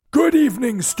Good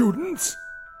evening, students.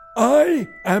 I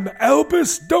am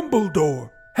Albus Dumbledore,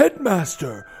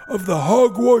 headmaster of the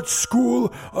Hogwarts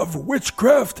School of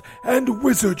Witchcraft and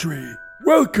Wizardry.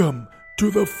 Welcome to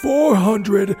the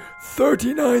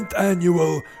 439th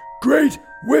annual Great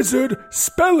Wizard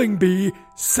Spelling Bee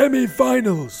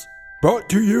Semi-Finals, brought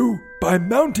to you by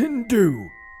Mountain Dew.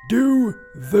 Do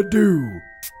the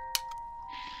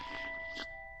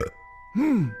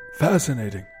do.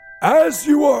 Fascinating. As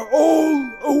you are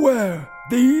all aware,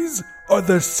 these are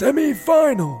the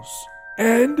semi-finals.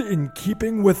 And in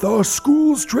keeping with our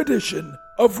school's tradition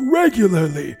of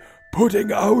regularly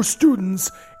putting our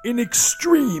students in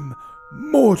extreme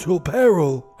mortal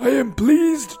peril, I am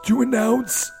pleased to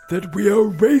announce that we are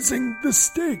raising the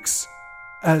stakes,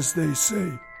 as they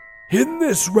say. In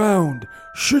this round,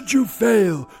 should you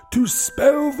fail to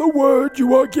spell the word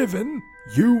you are given,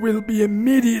 you will be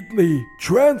immediately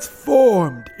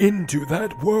transformed into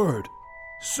that word.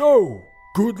 So,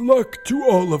 good luck to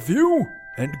all of you,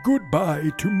 and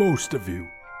goodbye to most of you.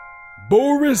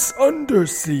 Boris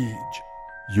Undersiege,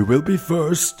 you will be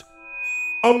first.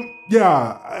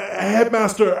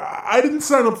 Headmaster, I didn't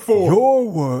sign up for... Your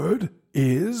word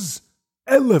is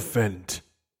elephant.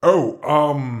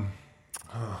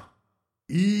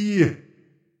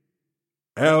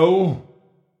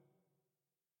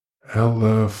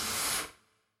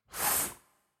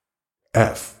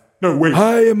 F. No, wait.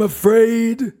 I am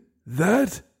afraid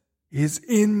that is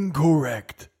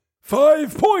incorrect.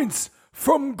 5 points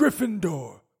from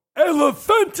Gryffindor.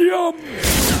 Elephantium!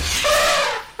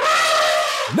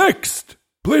 Next,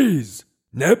 please,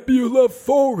 Nebula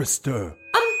Forrester.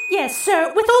 Yes,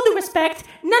 sir. With all due respect,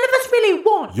 none of us really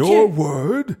want Your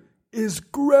word is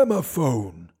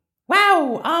gramophone.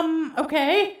 Wow,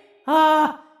 okay.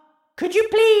 Could you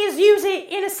please use it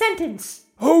in a sentence?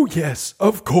 Oh, yes,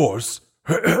 of course.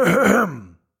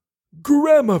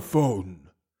 Gramophone.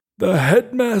 The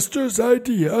headmaster's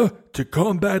idea to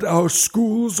combat our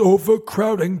school's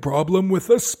overcrowding problem with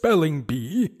a spelling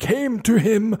bee came to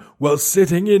him while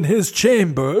sitting in his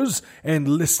chambers and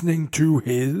listening to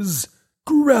his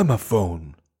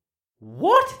gramophone.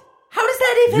 What? How does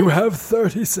that even... You have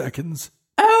 30 seconds.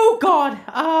 Oh, God.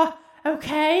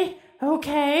 Okay.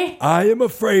 I am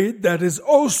afraid that is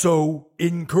also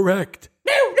incorrect.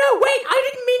 No, wait,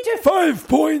 I didn't mean to... 5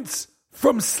 points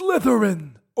from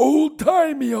Slytherin.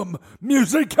 Old-Timium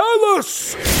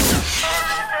Musicalis!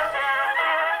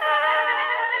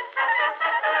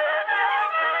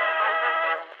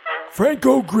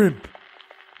 Franco Grimp,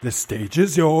 the stage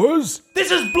is yours. This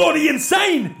is bloody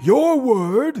insane! Your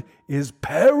word is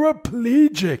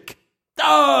paraplegic.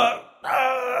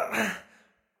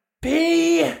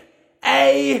 P-A-R-A...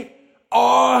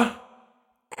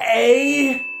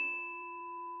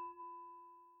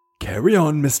 Carry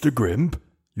on, Mr. Grimp.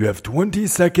 You have 20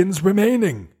 seconds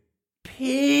remaining.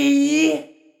 P-R-A...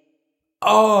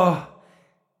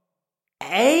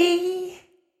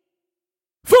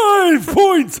 5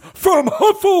 points from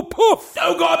Hufflepuff!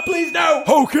 Oh God, please no!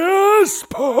 Hocus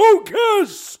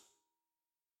Pocus!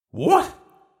 What?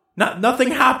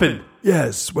 Nothing happened.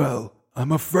 Yes, well,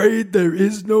 I'm afraid there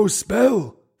is no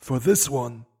spell for this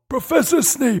one. Professor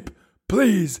Snape,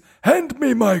 please hand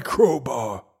me my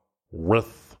crowbar.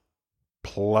 With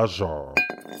pleasure.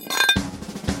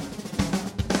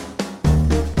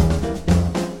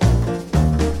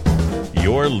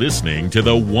 You're listening to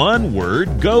the One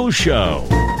Word Go Show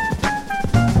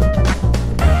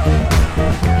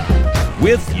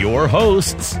with your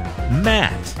hosts,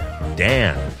 Matt,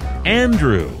 Dan,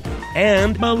 Andrew,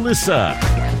 and Melissa.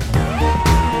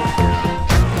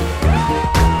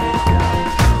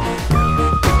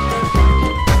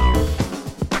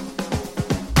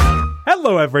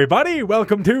 Hello, everybody.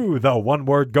 Welcome to the One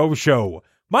Word Go Show.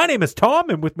 My name is Tom,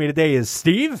 and with me today is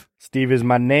Steve. Steve is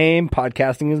my name.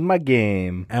 Podcasting is my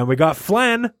game. And we got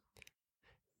Flan.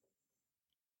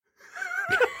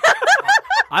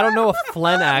 I don't know a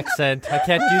Flen accent. I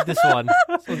can't do this one.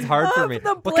 This one's hard for me.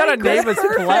 What kind of name is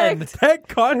Flen? That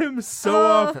caught him so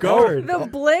off guard. The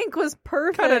blank was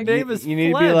perfect. What kind of name is You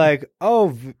need Flen? to be like,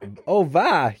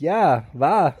 va, yeah,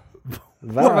 va.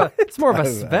 It's more of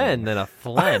a Sven than a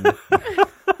Flen.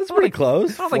 That's pretty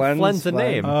close. I don't think Flen's a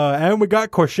name. And we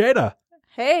got Corshada.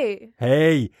 Hey.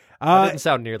 Hey. I didn't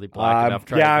sound nearly black enough.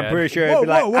 Try Yeah, again. I'm pretty sure it'd be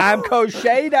like, I'm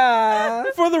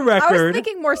Koshada. For the I was record,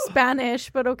 thinking more Spanish,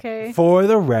 but okay.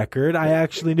 I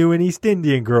actually knew an East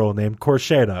Indian girl named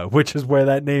Corshada, which is where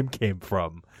that name came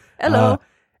from. Hello.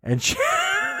 And she...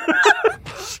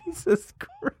 Jesus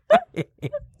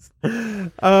Christ.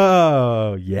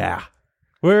 Oh, yeah.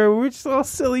 We're just all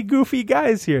silly, goofy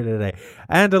guys here today.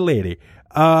 And a lady.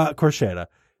 Corshada.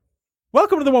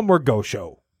 Welcome to the One Word Go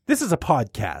Show. this is a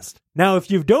podcast. Now,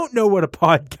 if you don't know what a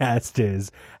podcast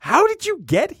is, how did you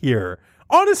get here?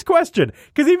 Honest question.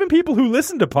 Because even people who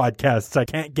listen to podcasts, I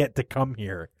can't get to come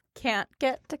here. Can't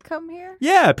get to come here?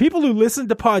 Yeah, people who listen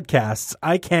to podcasts,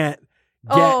 I can't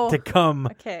get to come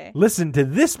listen to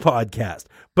this podcast.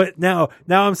 But now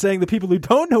I'm saying the people who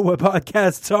don't know what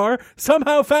podcasts are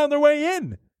somehow found their way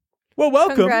in. Well,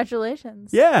 welcome.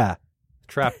 Congratulations. Yeah.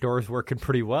 Trapdoor's working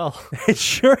pretty well. It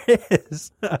sure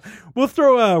is. We'll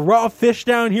throw a raw fish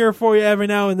down here for you every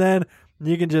now and then.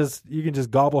 You can just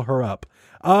gobble her up.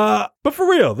 But for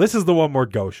real, this is the One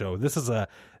Word Go Show. This is a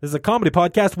comedy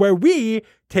podcast where we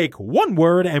take one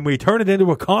word and we turn it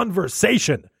into a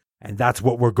conversation. And that's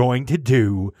what we're going to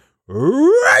do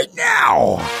right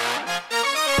now.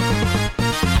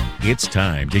 It's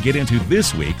time to get into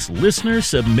this week's listener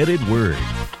submitted word.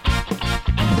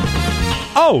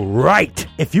 All right.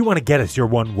 If you want to get us your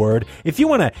one word, if you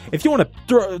want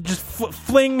to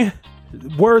fling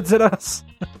words at us,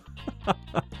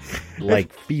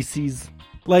 like feces,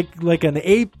 like an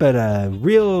ape at a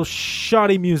real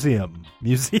shoddy museum.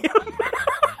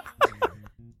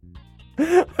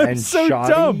 I'm so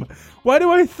shoddy? dumb. Why do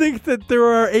I think that there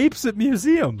are apes at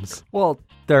museums? Well,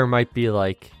 there might be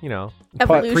Evolution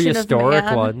prehistoric of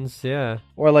man. ones, yeah.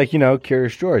 or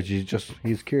Curious George.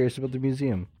 He's curious about the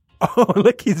museum. Oh,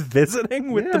 like he's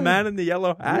visiting with the man in the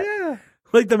yellow hat? Yeah.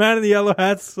 Like the man in the yellow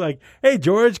hat's like, hey,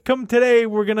 George, come today.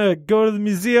 We're going to go to the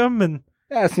museum. And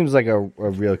Yeah, it seems like a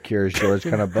real Curious George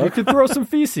kind of You book. could throw some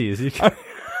feces. You could...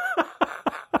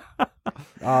 It's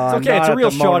okay, it's a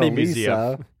real shoddy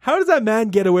museum. how does that man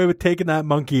get away with taking that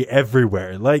monkey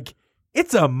everywhere? Like,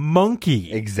 it's a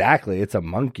monkey. Exactly, it's a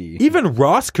monkey. Even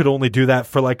Ross could only do that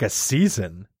for like a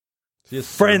season.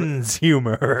 Friends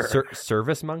humor.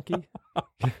 Service monkey?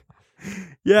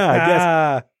 Yeah, I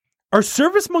guess. Are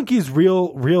service monkeys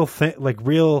real thing? Like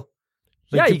real?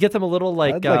 Yeah, you get them a little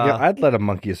I'd let a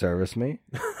monkey service me.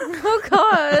 Oh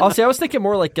God. Honestly, I was thinking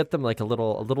more like get them like a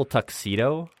little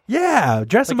tuxedo. Yeah,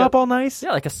 dress them up all nice.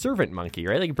 Yeah, like a servant monkey,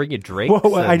 right? They can bring you drinks.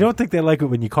 Well, I don't think they like it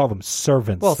when you call them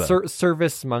servants. Well, though.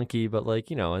 service monkey, but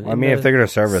like if they're gonna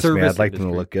service me, I'd like them to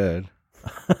industry. look good.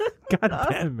 God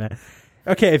damn, man.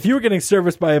 Okay, if you were getting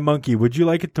serviced by a monkey, would you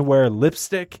like it to wear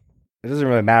lipstick? It doesn't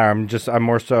really matter. I'm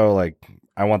more so like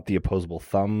I want the opposable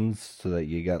thumbs so that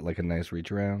you got like a nice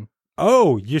reach around.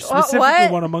 Oh, you specifically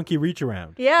what? want a monkey reach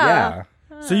around. Yeah.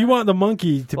 So you want the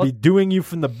monkey to be doing you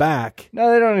from the back.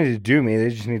 No, they don't need to do me. They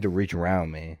just need to reach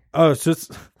around me. Oh, so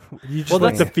you just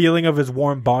like the feeling of his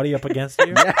warm body up against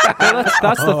you? Well,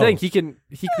 that's the thing.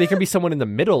 They can be someone in the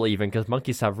middle even because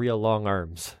monkeys have real long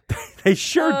arms. They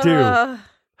sure do. Yeah.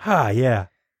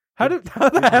 How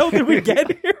the hell did we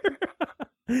get here?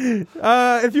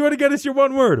 If you want to get us your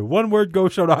one word,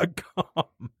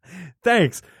 onewordgoshow.com.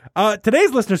 Thanks.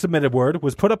 Today's listener submitted word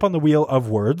was put up on the wheel of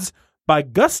words by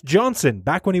Gus Johnson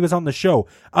back when he was on the show.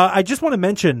 I just want to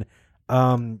mention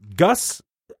Gus,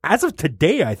 as of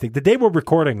today, I think, the day we're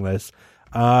recording this,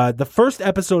 the first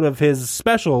episode of his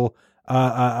special,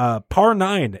 Par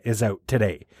 9, is out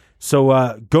today.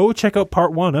 So go check out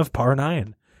part 1 of Par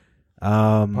 9.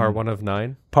 Par 1 of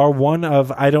 9? Par 1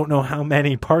 of I don't know how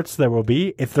many parts there will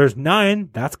be. If there's 9,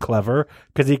 that's clever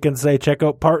because he can say check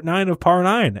out part 9 of Par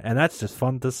 9, and that's just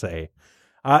fun to say.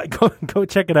 Go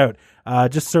check it out.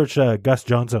 Just search Gus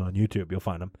Johnson on YouTube. You'll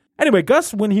find him. Anyway,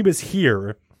 Gus, when he was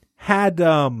here, had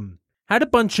a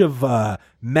bunch of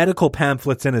medical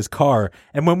pamphlets in his car,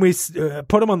 and when we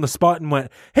put him on the spot and went,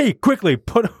 "Hey, quickly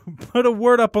put a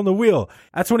word up on the wheel,"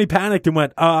 that's when he panicked and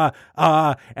went,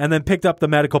 and then picked up the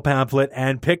medical pamphlet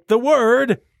and picked the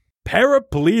word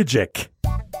paraplegic.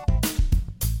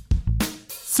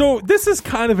 So this is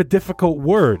kind of a difficult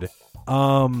word.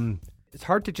 It's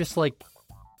hard to just like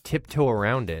tiptoe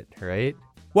around it, right?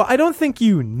 Well, I don't think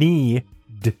you need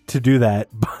to do that,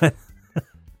 but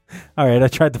all right, I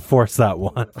tried to force that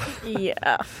one.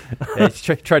 Yeah.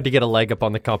 Tried to get a leg up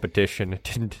on the competition.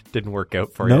 It didn't work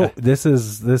out for you. No, this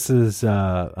is.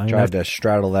 Tried to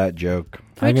straddle that joke.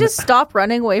 Can we just stop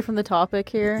running away from the topic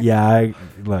here? Yeah,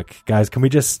 look, guys, can we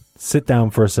just sit down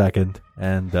for a second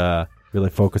and really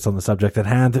focus on the subject at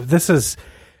hand? This is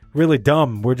really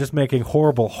dumb. We're just making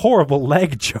horrible, horrible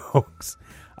leg jokes.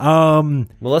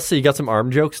 Melissa, you got some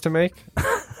arm jokes to make?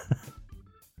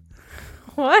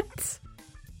 What?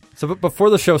 So before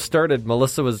the show started,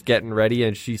 Melissa was getting ready,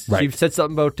 and she said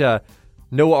something about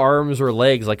no arms or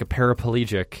legs, like a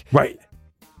paraplegic. Right.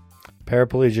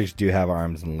 Paraplegics do have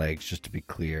arms and legs, just to be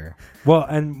clear. Well,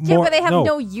 and Yeah, more, but they have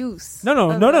no use.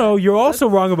 No. You're also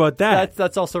wrong about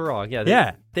That's also wrong.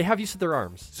 Yeah. They have use of their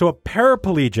arms. So a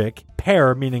paraplegic,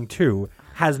 par meaning two,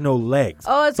 has no legs.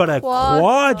 Oh, it's but a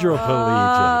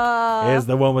quadriplegic is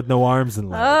the one with no arms and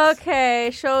legs. Okay,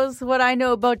 shows what I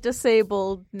know about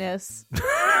disabledness.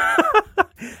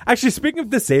 Actually, speaking of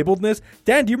disabledness,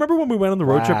 Dan, do you remember when we went on the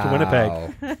road trip to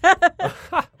Winnipeg?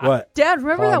 What? Dad,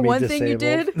 remember Call that me one thing you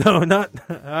disabled? did? No, not.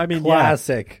 I mean,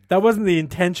 Classic. that wasn't the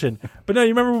intention. But no, you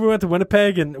remember when we went to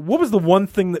Winnipeg, and what was the one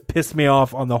thing that pissed me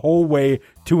off on the whole way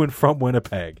to and from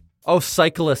Winnipeg? Oh,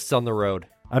 cyclists on the road.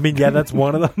 I mean, yeah, that's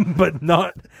one of them, but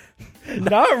not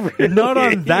Not really. not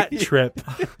on that trip.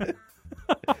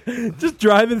 Just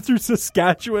driving through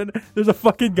Saskatchewan, there's a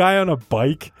fucking guy on a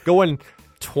bike. Going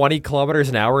 20 kilometers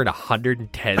an hour in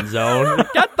 110 zone.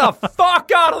 Get the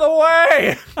fuck out of the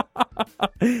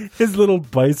way! His little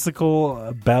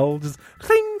bicycle bell just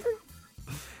cling.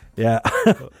 Yeah.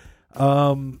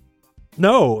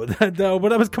 No,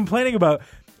 what I was complaining about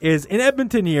is in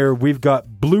Edmonton here, we've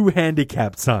got blue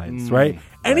handicap signs, right?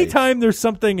 Anytime there's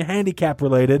something handicap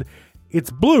related,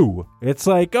 it's blue. It's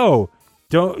like, oh,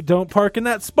 don't park in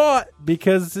that spot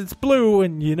because it's blue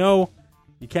and you know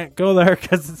you can't go there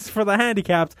because it's for the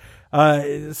handicapped.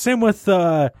 Same with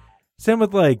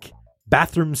like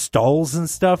bathroom stalls and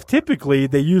stuff. Typically,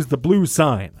 they use the blue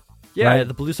sign. Yeah, right?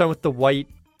 the blue sign with the white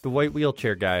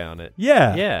wheelchair guy on it.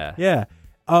 Yeah.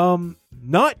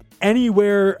 Not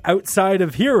anywhere outside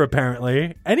of here,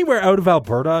 apparently. Anywhere out of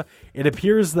Alberta, it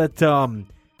appears that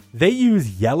they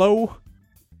use yellow.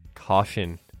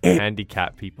 Caution,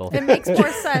 handicap people. It makes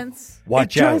more sense.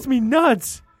 Watch It drives me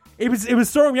nuts. It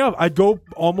was throwing me off. I'd go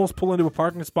almost pull into a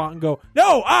parking spot and go,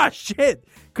 no, shit.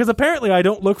 Because apparently I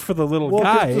don't look for the little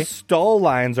guy. The stall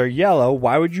lines are yellow.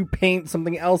 Why would you paint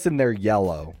something else in there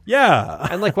yellow? Yeah.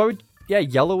 And like, why would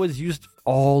yellow is used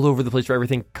all over the place for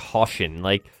everything. Caution,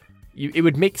 like it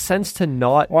would make sense to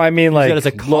not. Well, I mean, use like that as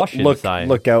a caution sign.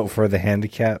 Look out for the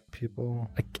handicap people.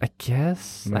 I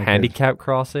guess a Okay. handicap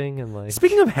crossing and like.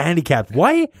 Speaking of handicapped,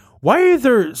 why are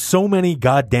there so many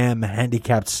goddamn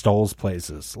handicapped stalls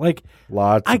places? Like,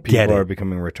 Lots I of get people it. are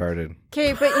becoming retarded.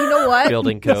 Okay, but you know what?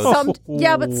 Building codes.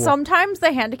 But sometimes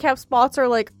the handicap spots are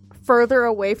like further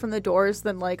away from the doors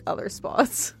than like other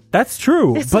spots. that's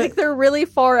true. It's but like they're really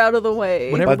far out of the way.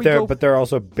 Whenever But they're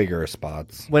also bigger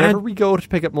spots. Whenever And- we go to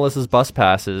pick up Melissa's bus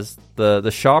passes, the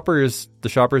shoppers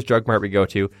Drug Mart we go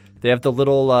to, they have the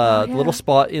little little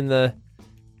spot in the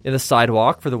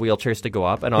sidewalk for the wheelchairs to go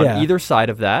up, and on Yeah. either side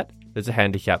of that there's a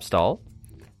handicap stall,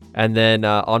 and then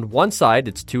on one side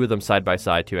it's two of them side by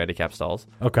side, two handicap stalls.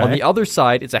 Okay. On the other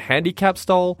side it's a handicap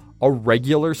stall, a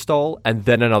regular stall, and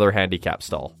then another handicap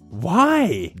stall.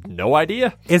 why? No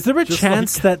idea. Is there a Just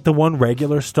chance like- that the one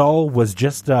regular stall was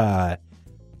just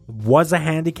was a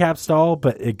handicap stall,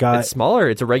 but it got It's smaller.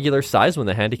 It's a regular size when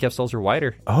the handicap stalls are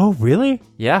wider. Oh, really?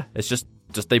 Yeah, it's just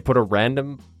they put a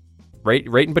random right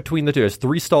in between the two. There's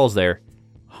 3 stalls there.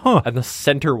 Huh. And the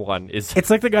center one is It's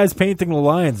like the guys painting the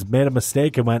lines made a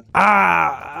mistake and went,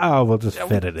 we'll just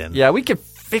fit it in. yeah, we can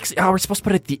fix it. Oh, we're supposed to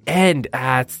put it at the end.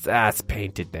 It's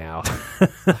painted now.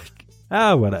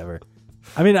 Whatever.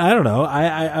 I mean, I don't know.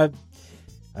 I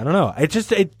don't know.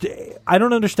 I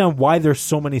don't understand why there's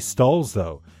so many stalls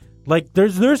though. Like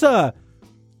there's a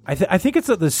I think it's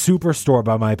at the Superstore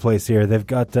by my place here. They've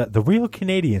got the Real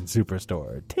Canadian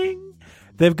Superstore. Ting.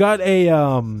 They've got a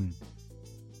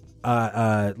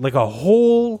like a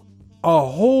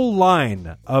whole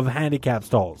line of handicap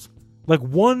stalls. Like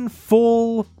one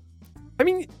full. I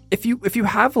mean, if you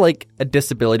have like a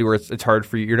disability where it's hard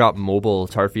for you, you're not mobile,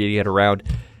 it's hard for you to get around.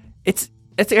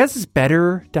 I guess it's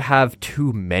better to have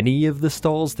too many of the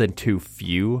stalls than too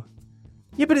few.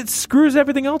 Yeah, but it screws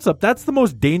everything else up. That's the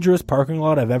most dangerous parking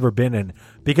lot I've ever been in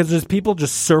because there's people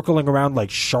just circling around like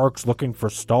sharks looking for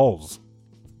stalls.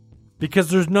 Because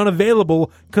there's none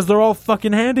available because they're all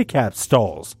fucking handicapped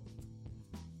stalls.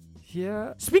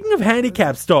 Yeah. Speaking of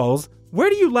handicapped stalls, where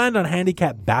do you land on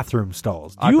handicapped bathroom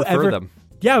stalls? Do I you prefer ever them.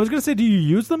 Yeah, I was going to say, do you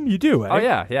use them? You do, eh? Oh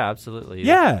yeah, absolutely.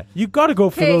 Yeah, you got to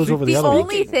go for Okay, those over the the other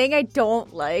only ones. thing I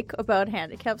don't like about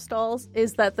handicap stalls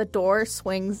is that the door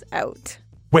swings out.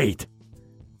 Wait.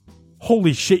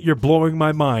 Holy shit, you're blowing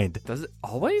my mind. Does it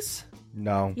always?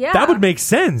 No. Yeah. That would make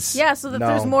sense. Yeah, so that No.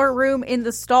 there's more room in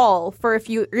the stall for if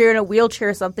you're in a wheelchair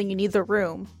or something, you need the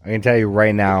room. I can tell you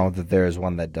right now that there is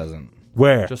one that doesn't.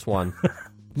 Where? Just one.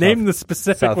 Name the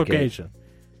specific Southgate. location.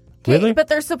 Okay, Really? but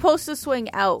they're supposed to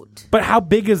swing out. But how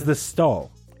big is the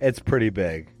stall? It's pretty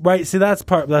big. Right, see that's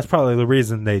probably the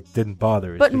reason they didn't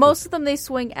bother. is But because- most of them, they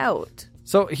swing out.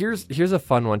 So here's a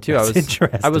fun one too. That's I was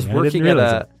interesting. I didn't working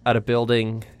realize at a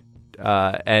building,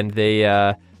 and they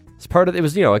as part of it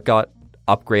was it got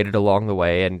upgraded along the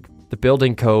way, and the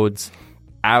building codes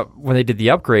when they did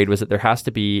the upgrade was that there has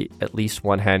to be at least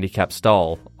one handicap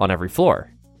stall on every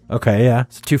floor. Okay, yeah.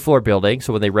 It's a 2-floor building,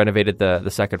 so when they renovated the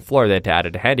second floor, they had to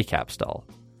add a handicap stall.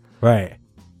 Right.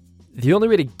 The only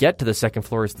way to get to the second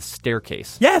floor is the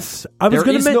staircase. Yes, I was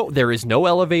going to There is no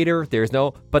elevator.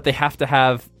 But they have to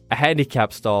have a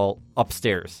handicap stall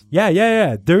upstairs.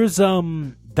 Yeah. There's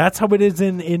that's how it is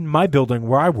in my building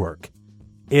where I work.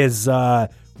 Is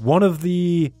one of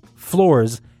the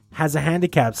floors has a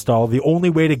handicap stall. The only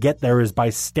way to get there is by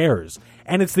stairs,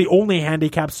 and it's the only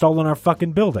handicap stall in our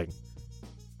fucking building.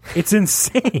 It's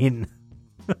insane.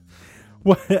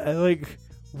 What? Like,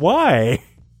 why?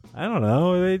 I don't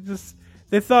know.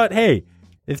 They thought, hey,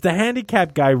 if the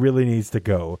handicapped guy really needs to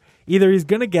go, either he's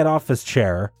going to get off his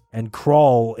chair and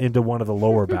crawl into one of the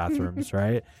lower bathrooms,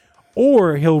 right?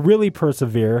 Or he'll really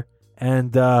persevere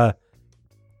and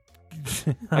If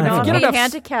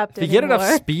you get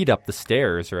enough speed up the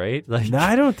stairs, right? Like, no,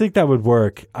 I don't think that would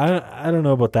work. I don't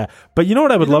know about that. But you know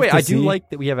what I would love to see? I do like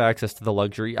that we have access to the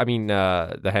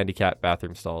the handicap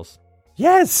bathroom stalls.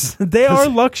 Yes, they are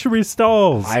luxury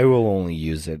stalls. I will only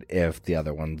use it if the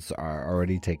other ones are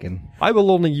already taken. I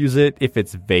will only use it if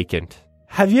it's vacant.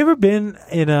 Have you ever been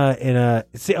in a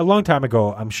long time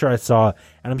ago, I'm sure I saw,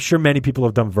 and I'm sure many people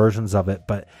have done versions of it,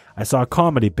 but I saw a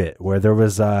comedy bit where there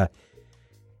was and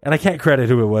I can't credit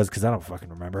who it was because I don't fucking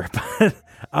remember,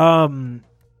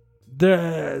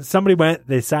 but somebody went,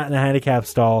 they sat in a handicap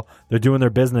stall, they're doing their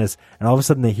business, and all of a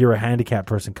sudden they hear a handicapped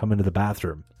person come into the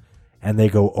bathroom. And they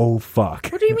go, oh, fuck.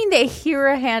 What do you mean they hear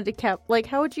a handicap? Like,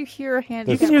 how would you hear a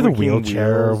handicap? You can hear the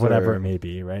wheelchair or whatever it may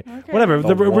be, right? Okay. Whatever.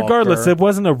 Regardless, walker. it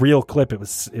wasn't a real clip. It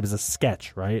was a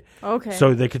sketch, right? Okay.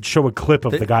 So they could show a clip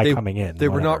of the guy coming in. They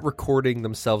were whatever. not recording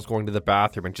themselves going to the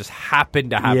bathroom and just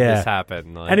happened to have this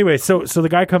happen. Like, Anyway, so the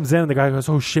guy comes in and the guy goes,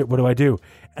 oh, shit, what do I do?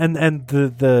 And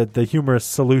the humorous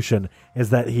solution is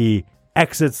that he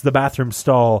exits the bathroom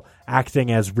stall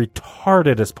acting as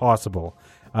retarded as possible.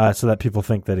 So that people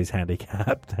think that he's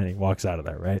handicapped, and he walks out of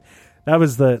there. Right? That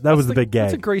was the big gag.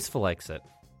 It's a graceful exit.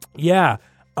 Yeah,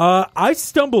 I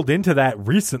stumbled into that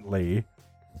recently,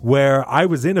 where I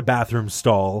was in a bathroom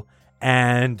stall,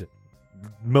 and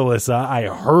Melissa, I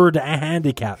heard a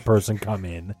handicapped person come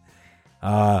in,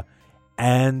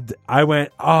 and I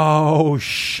went, "Oh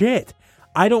shit."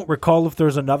 I don't recall if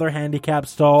there's another handicap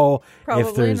stall. Probably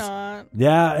if there's, not.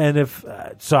 Yeah, and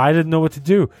so I didn't know what to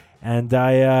do, and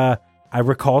I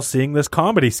recall seeing this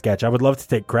comedy sketch. I would love to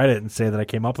take credit and say that I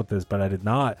came up with this, but I did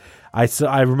not. I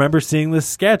remember seeing this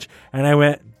sketch, and I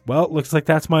went, well, it looks like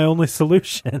that's my only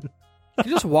solution.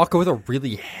 You just walk with a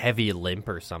really heavy limp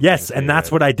or something. Yes, and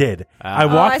that's what I did. I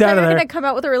walked I out thought of you were there. going to come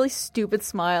out with a really stupid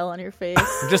smile on your face.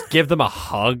 Just give them a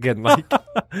hug and like...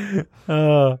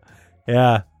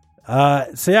 Yeah.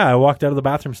 So yeah, I walked out of the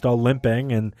bathroom stall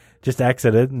limping and just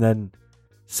exited, and then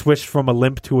switched from a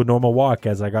limp to a normal walk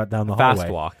as I got down the hallway.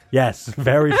 Fast walk. Yes,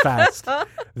 very fast.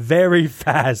 Very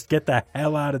fast. Get the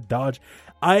hell out of Dodge.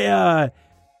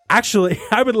 Actually,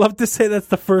 I would love to say that's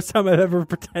the first time I've ever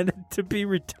pretended to be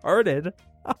retarded.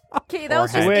 Okay, that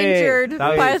was just injured,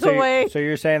 by the way. So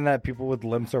you're saying that people with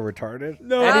limps are retarded?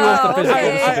 No, Anyone with a physical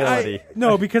okay. disability.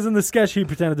 No, because in the sketch he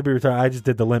pretended to be retarded. I just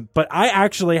did the limp. But I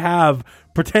actually have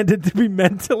pretended to be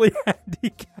mentally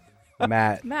handicapped.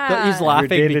 Matt, He's your laughing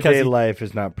day-to-day because he, life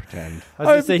is not pretend. I was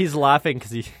going to say he's laughing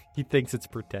because he thinks it's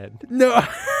pretend. No.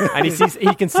 And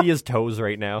he can see his toes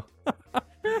right now.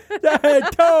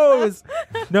 Toes.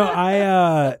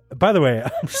 No, by the way,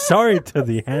 I'm sorry to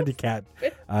the handicapped,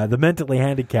 the mentally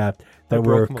handicapped that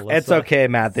were. It's okay,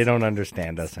 Matt. They don't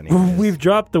understand us anymore. We've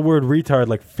dropped the word retard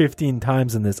like 15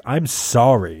 times in this. I'm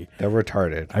sorry. They're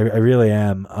retarded. I really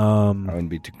am. I wouldn't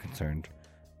be too concerned.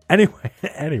 Anyway,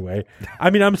 I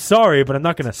mean, I'm sorry, but I'm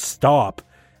not going to stop.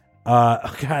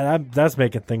 God, that's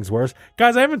making things worse.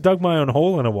 Guys, I haven't dug my own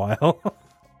hole in a while.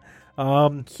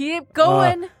 Keep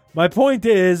going. My point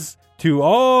is, to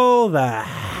all the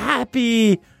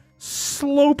happy,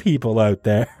 slow people out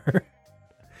there,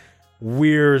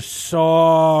 we're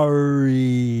sorry.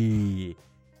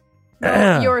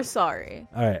 No, you're sorry.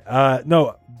 All right.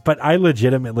 No, but I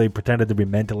legitimately pretended to be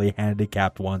mentally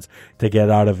handicapped once to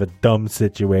get out of a dumb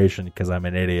situation because I'm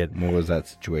an idiot. What was that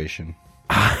situation?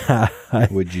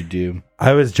 What'd you do?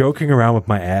 I was joking around with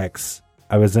my ex.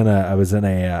 I was in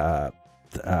a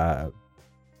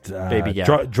Baby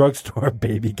Gap. Drugstore.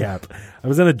 Baby Gap. I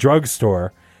was in a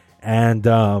drugstore,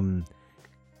 and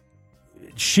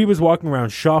she was walking around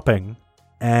shopping,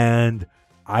 and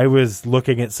I was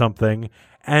looking at something,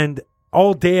 and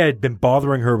all day I'd been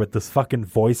bothering her with this fucking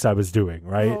voice I was doing,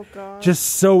 right? Oh, God. Just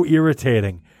so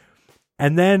irritating.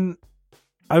 And then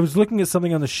I was looking at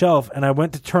something on the shelf, and I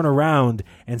went to turn around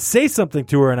and say something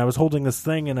to her, and I was holding this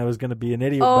thing, and I was going to be an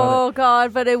idiot about it. Oh,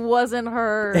 God, but it wasn't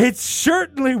her. It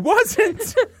certainly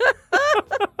wasn't.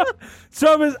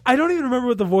 So I don't even remember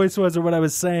what the voice was or what I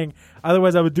was saying.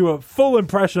 Otherwise, I would do a full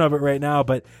impression of it right now.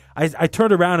 But I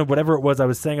turned around, and whatever it was I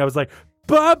was saying, I was like,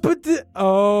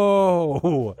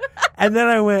 oh. And then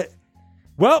I went,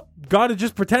 well, gotta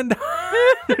just pretend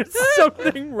there's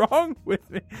something wrong with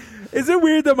me. Is it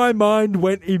weird that my mind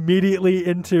went immediately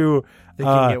into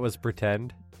Thinking it was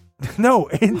pretend. no,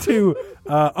 into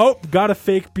gotta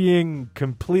fake being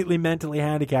completely mentally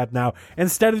handicapped now,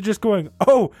 instead of just going,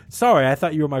 oh, sorry, I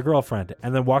thought you were my girlfriend,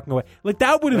 and then walking away. Like,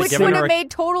 that would have Which giving would her have a- made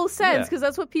total sense Yeah. because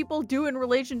that's what people do in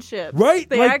relationships. right?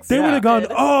 They Like, they would have gone,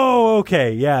 accepted. oh,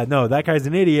 okay, yeah, no, that guy's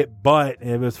an idiot, but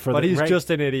it was for But the he's right. just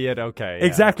an idiot. Okay. yeah.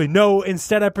 Exactly. No,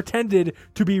 instead I pretended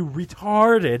to be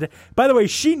retarded. By the way,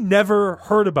 she never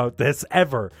heard about this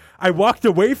ever. I walked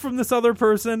away from this other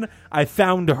person. I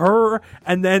found her,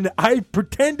 and then I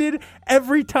pretended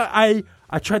every time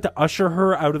I tried to usher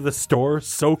her out of the store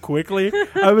so quickly.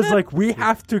 I was like, we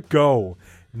have to go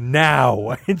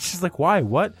now. And she's like, why?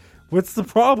 What? What's the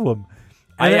problem?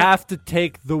 I And then- have to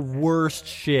take the worst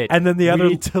shit. And then the We other-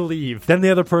 need to leave. Then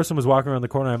the other person was walking around the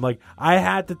corner. I'm like, I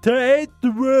had to take the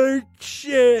right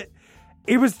shit.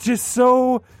 It was just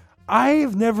so.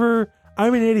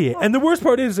 I'm an idiot. And the worst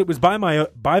part is, it was by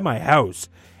my house,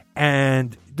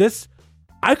 and this.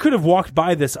 I could have walked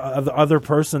by this other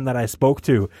person that I spoke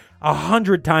to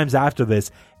 100 times after this,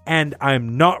 and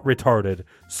I'm not retarded.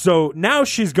 So now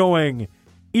she's going,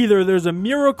 either there's a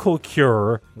miracle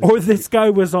cure, or this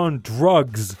guy was on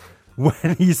drugs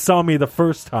when he saw me the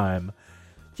first time.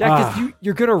 Yeah, because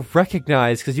you're going to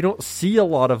recognize, because you don't see a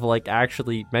lot of, like,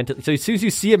 actually mentally. So as soon as you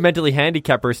see a mentally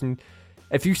handicapped person,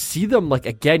 if you see them, like,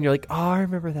 again, you're like, oh, I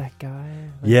remember that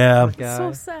guy. Like, Yeah. poor guy.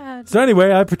 So sad. So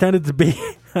anyway, I pretended to be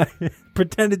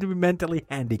mentally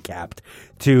handicapped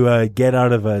to get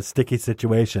out of a sticky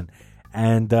situation,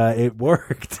 and it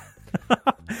worked.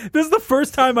 This is the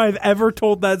first time I've ever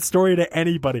told that story to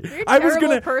anybody. You're a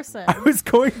terrible person. I was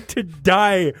going to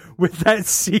die with that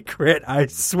secret. I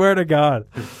swear to God.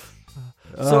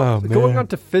 So going on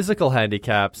to physical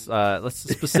handicaps, let's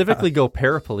specifically go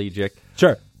paraplegic.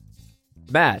 Sure.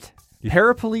 Matt,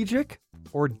 paraplegic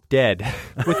or dead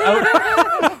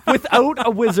without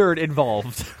a wizard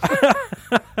involved?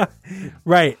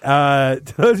 Right. To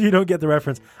those of you who don't get the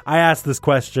reference, I asked this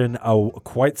question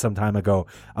quite some time ago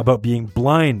about being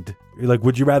blind. Like,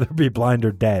 would you rather be blind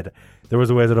or dead? There was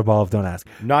a wizard involved. Don't ask.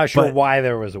 Not sure But- why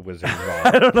there was a wizard involved.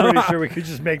 I don't know. Pretty sure we could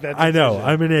just make that decision. I know.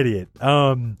 I'm an idiot.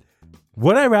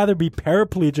 Would I rather be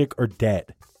paraplegic or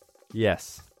dead?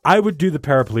 Yes. I would do the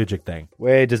paraplegic thing.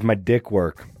 Wait, does my dick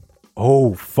work?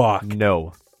 Oh, fuck.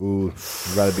 No. Ooh,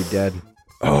 I'd rather be dead.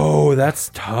 Oh,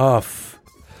 that's tough.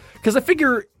 Because I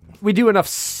figure we do enough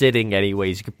sitting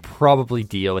anyways. You could probably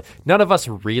deal with. None of us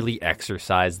really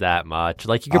exercise that much.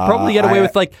 Like, you could probably get away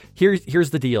with, like, here's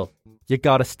the deal. You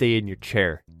gotta stay in your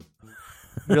chair.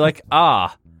 You're like,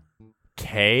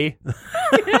 okay. So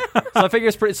I figure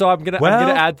it's pretty. So I'm gonna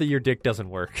add that your dick doesn't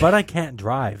work. But I can't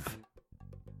drive.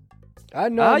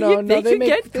 No, they they could make,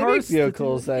 get they make cars to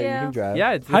vehicles that Yeah. you can drive.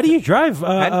 Yeah. How do you drive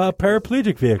a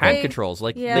paraplegic vehicle? hand controls?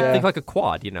 Like, Yeah. think like a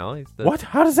quad. You know. Like the- What?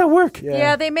 How does that work?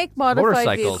 Yeah, they make modified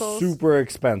Motorcycles. vehicles. Super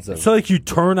expensive. So, like, you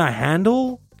turn a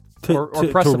handle to Or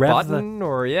press to a rev the- button,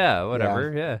 or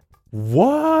whatever. Yeah.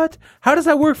 What? How does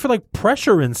that work for, like,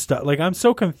 pressure and stuff? Like, I'm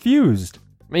so confused.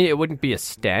 I mean, it wouldn't be a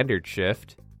standard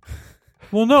shift.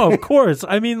 Well, no, of course.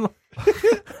 I mean,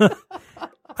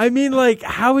 like,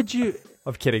 how would you?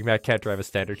 I'm kidding. Matt can't drive a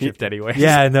standard shift anyway.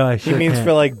 Yeah, no, I He sure means can't.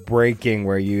 for like braking,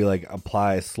 where you like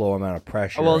apply a slow amount of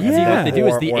pressure. Well, and see, Yeah. what they do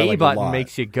is or- the or, A like, a button lot.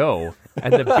 makes you go,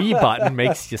 and the B button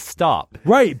makes you stop.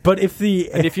 Right, but if the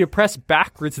And if you press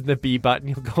backwards in the B button,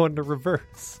 you'll go into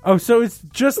reverse. oh, so it's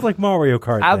just like Mario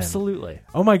Kart. then. Absolutely.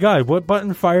 Oh my God, what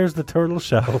button fires the turtle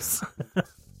shells?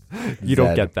 You don't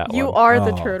Zed. get that You one. are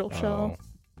the Oh. turtle shell.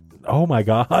 Oh my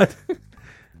God,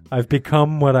 I've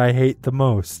become what I hate the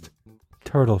most: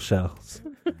 turtle shells.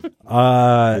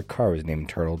 Your car was named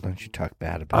Turtle. Don't you talk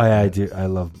bad about it? I do. I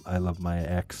love my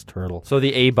ex turtle. So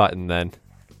the A button then.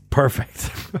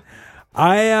 Perfect.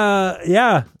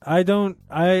 I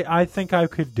think I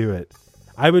could do it.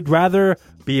 I would rather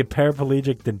be a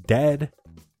paraplegic than dead,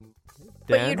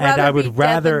 But Dan? you'd And rather I would be dead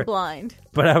rather- than blind.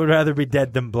 but I would rather be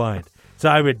dead than blind. So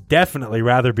I would definitely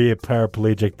rather be a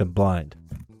paraplegic than blind.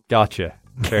 Gotcha.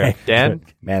 Fair. Dan?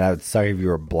 Man, I would suck if you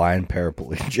were blind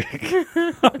paraplegic.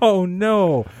 Oh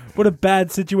no. What a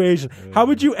bad situation. How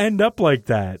would you end up like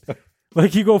that?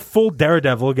 Like you go full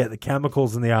Daredevil, get the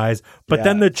chemicals in the eyes, but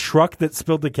then the truck that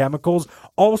spilled the chemicals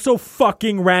also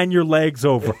fucking ran your legs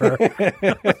over.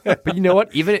 But you know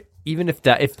what? Even if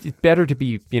it's better to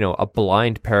be, a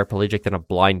blind paraplegic than a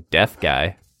blind deaf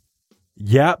guy.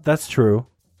 Yeah, that's true.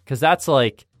 Because that's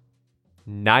like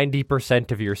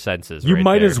 90% of your senses. You right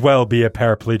might there. as well be a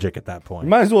paraplegic at that point. You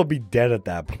might as well be dead at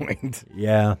that point.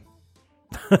 Yeah.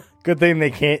 Good thing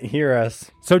they can't hear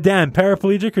us. So Dan,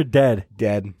 paraplegic or dead?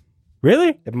 Dead.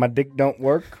 Really? If my dick don't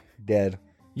work, dead.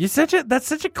 That's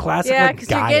such a classic Yeah, like, because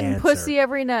you're guy getting answer. pussy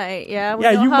every night. Yeah, we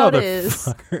Yeah, know you how it is.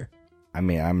 motherfucker. I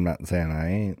mean, I'm not saying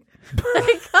I ain't.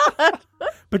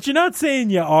 But you're not saying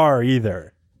you are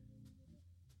either.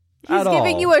 He's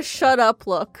giving you a shut up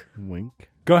look. Wink.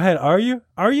 Go ahead. Are you?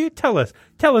 Are you? Tell us.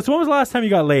 When was the last time you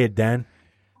got laid, Dan?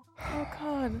 Oh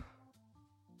God.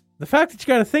 The fact that you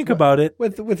got to think about it.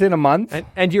 Within a month.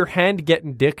 And your hand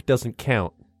getting dick doesn't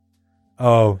count.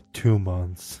 Oh, 2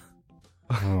 months.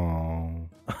 Oh.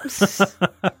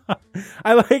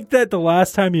 I like that the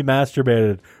last time you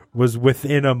masturbated was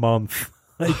within a month.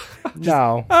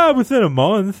 No. Within a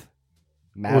month.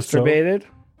 Masturbated?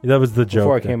 That was the joke.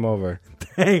 Before I then. came over.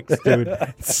 Thanks, dude.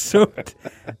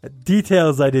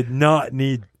 Details I did not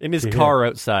need. In his to car hear.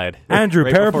 outside. Andrew,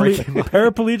 Right before he came over.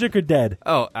 paraplegic or dead?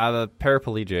 Oh, I'm a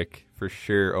paraplegic for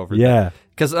sure over Yeah.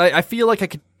 Because I feel like I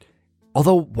could...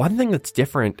 Although one thing that's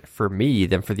different for me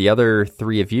than for the other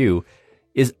three of you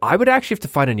is I would actually have to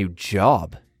find a new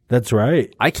job. That's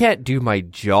right. I can't do my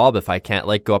job if I can't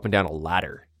go up and down a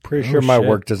ladder. Pretty sure my shit.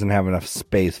 work doesn't have enough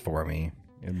space for me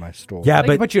in my store. Yeah, I can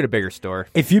but put you in a bigger store.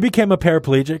 if you became a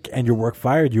paraplegic and your work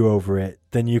fired you over it,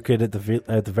 then you could at the very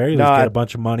least get a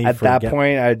bunch of money. At for that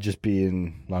point, I'd just be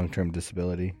in long-term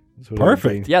disability. That's what Perfect.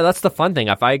 I would be. Yeah, that's the fun thing.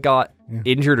 If I got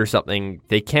injured or something,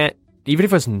 they can't... Even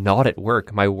if it's not at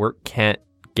work, my work can't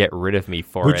get rid of me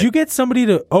for it. Would you get somebody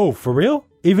to? Oh, for real?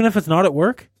 Even if it's not at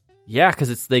work? Yeah, because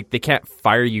it's they can't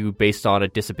fire you based on a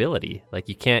disability. Like,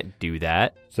 you can't do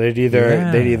that. So they'd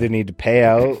either need to pay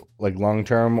out like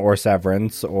long-term or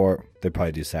severance, or they'd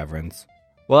probably do severance.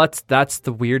 Well, that's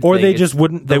the weird Or thing. they just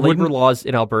wouldn't. The They labor wouldn't. laws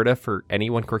in Alberta for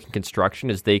anyone working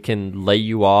construction is they can lay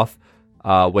you off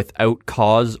without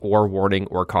cause or warning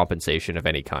or compensation of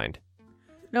any kind.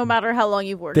 No matter how long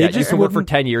you've worked. They Yeah, there. you just can work for wouldn't-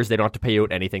 10 years. They don't have to pay you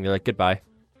out anything. They're like, goodbye.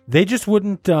 They just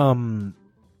wouldn't.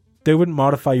 They wouldn't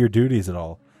modify your duties at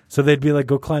all. So they'd be like,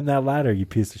 "Go climb that ladder, you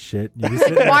piece of shit." You'd be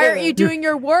sitting there- Why aren't you doing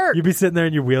your work? You'd be sitting there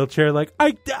in your wheelchair, like,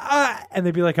 and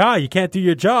they'd be like, you can't do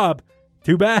your job.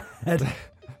 Too bad.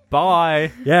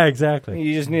 Bye. Yeah, exactly.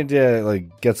 You just need to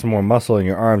like get some more muscle in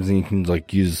your arms, and you can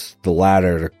like use the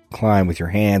ladder to climb with your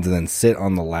hands, and then sit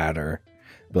on the ladder.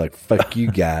 Be like, "Fuck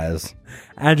you guys."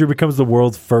 Andrew becomes the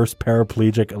world's first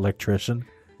paraplegic electrician.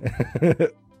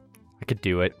 I could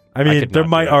do it. I mean, could there not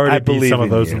might do it. already I be believe some of in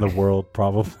those you. in the world,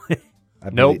 probably.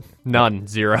 Nope. None.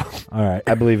 Zero. All right.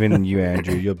 I believe in you,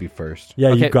 Andrew. You'll be first. Yeah,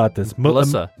 you Okay, got this.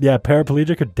 Melissa. Yeah,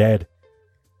 paraplegic or dead?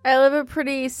 I live a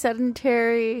pretty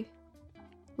sedentary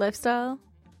lifestyle.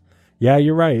 Yeah,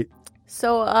 you're right.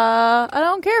 So I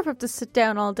don't care if I have to sit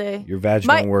down all day. Your vag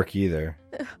My- don't work either.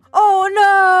 Oh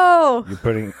no! You're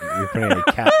putting a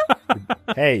cat.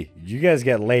 Hey, you guys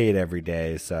get laid every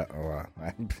day, so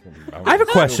I have a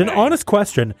question, honest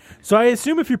question. So I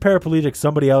assume if you're paraplegic,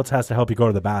 somebody else has to help you go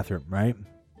to the bathroom, right?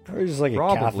 Or just like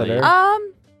Probably. a catheter.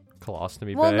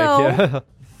 Colostomy Well, bag. no. Yeah.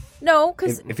 No,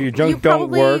 because If your junk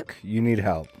don't work, you need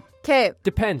help. Okay,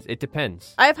 Depends. It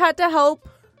depends. I've had to help.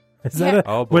 Is Yeah. that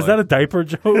Oh, was boy. that a diaper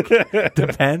joke?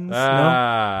 Depends. No?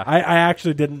 Ah. I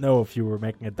actually didn't know if you were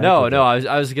making a diaper No, joke.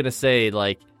 I was gonna say,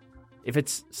 like, if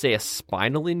it's, say, a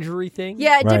spinal injury thing.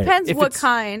 Yeah, it Right. depends If what it's-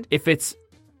 kind. If it's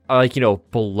like,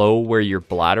 below where your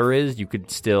bladder is, you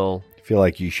could still I feel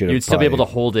like you should have. you'd still be able to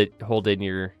hold it in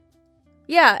your.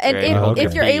 Yeah, and Right. if, Oh, okay.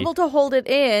 if you're able to hold it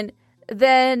in,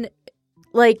 then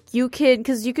like you can,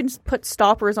 because you can put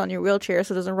stoppers on your wheelchair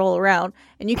so it doesn't roll around,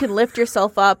 and you can lift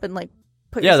yourself up and like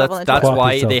put Yeah, yourself on the that's toilet. Plop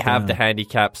why yourself they have down. the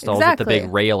handicap stalls with the big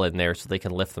Exactly. rail in there, so they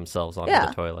can lift themselves onto Yeah.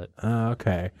 the toilet.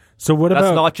 Okay. So what That's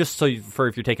about? not just for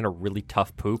if you're taking a really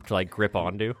tough poop to like grip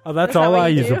onto. Oh, that's Is that all what I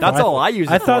you use do? it for. That's all I use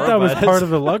it I thought for, that was but- part of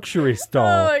the luxury stall.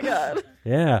 Oh my god!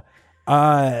 Yeah.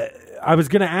 I was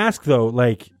gonna ask though,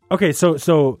 like, okay,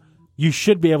 so you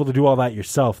should be able to do all that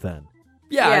yourself then.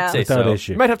 Yeah, Yeah. I'd say Without so.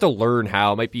 issue. You might have to learn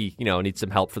how. Might be need some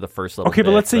help for the first little. Okay, but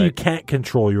bit, let's say you can't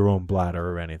control your own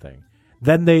bladder or anything.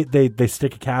 Then they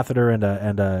stick a catheter and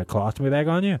a colostomy bag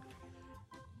on you.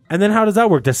 And then how does that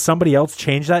work? Does somebody else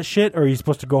change that shit, or are you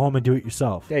supposed to go home and do it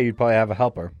yourself? Yeah, you'd probably have a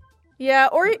helper. Yeah,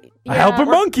 or A helper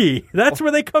monkey. That's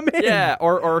where they come in. Yeah,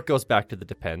 or it goes back to the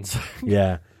depends.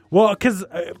 Yeah. Well, because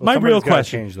my Somebody's real gotta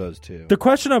question, change those too. the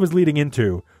question I was leading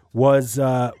into was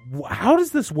how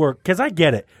does this work? Because I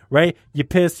get it, right? You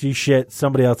piss, you shit,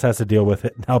 somebody else has to deal with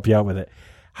it and help you out with it.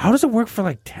 How does it work for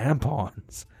like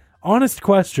tampons? Honest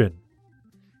question.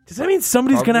 Does that mean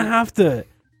somebody's going to have to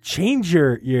change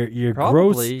your gross?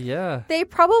 Probably, yeah. They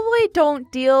probably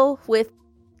don't deal with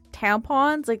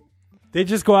tampons. Like, They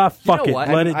just go, fuck know it. what?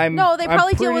 Let it. No, they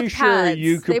probably deal pretty with sure pads.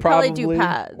 You could They probably do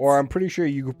pads. Or I'm pretty sure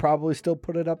you could probably still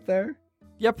put it up there.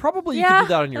 Yeah, probably you yeah, can do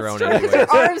that on your own that's true, 'cause anyway.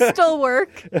 your arms still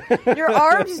work. Your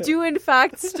arms do, in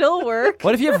fact, still work.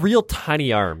 What if you have real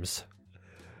tiny arms?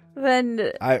 Then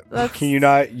that's- Can you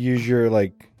not use your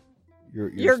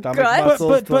Your stomach gut?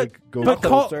 muscles to go but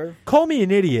closer? call me an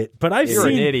idiot, but You're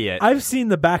an idiot. I've seen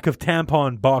the back of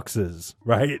tampon boxes,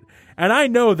 right? And I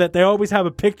know that they always have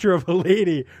a picture of a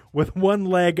lady with one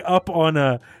leg up on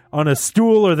a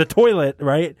stool or the toilet,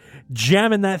 right?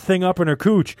 Jamming that thing up in her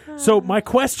cooch. So my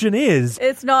question is,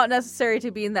 It's not necessary to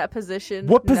be in that position.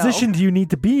 what No. position do you need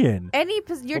to be in? Any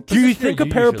Do you position think a are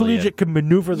you usually paraplegic in? can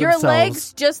maneuver your themselves?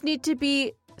 legs just need to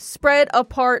be spread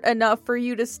apart enough for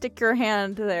you to stick your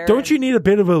hand there. Don't you need a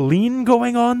bit of a lean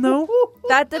going on though?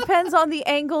 That depends on the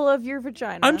angle of your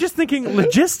vagina. I'm just thinking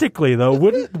logistically though.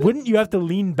 Wouldn't you have to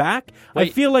lean back? I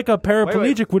Wait. feel like a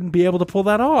paraplegic Wait. wouldn't be able to pull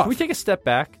that off. Can we take a step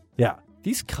back? Yeah.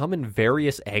 These come in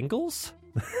various angles?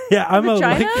 Yeah, I'm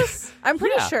vaginas. I'm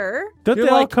pretty Yeah. sure. Don't You're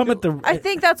they all like- come at the? I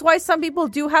think that's why some people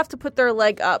do have to put their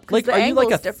leg up because Like, the are you angle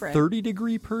like is a different.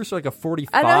 30-degree person, like a 45er?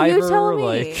 I know, you tell me.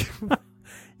 Like,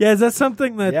 Yeah, is that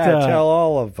something that? Yeah, tell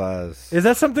all of us. Is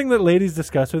that something that ladies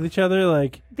discuss with each other?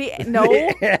 Like, No,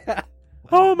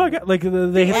 oh my god, like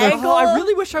they hit egg- the, oh, I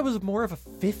really wish I was more of a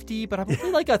 50, but I'm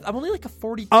only like a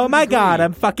 42. oh my degree. god,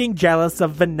 I'm fucking jealous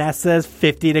of Vanessa's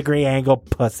 50-degree angle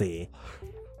pussy.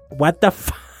 What the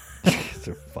fuck?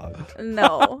 They're fucked.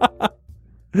 no.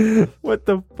 What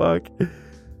the fuck?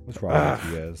 What's wrong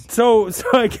with you guys? So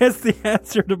I guess the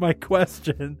answer to my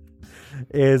question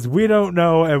is we don't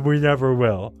know and we never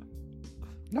will.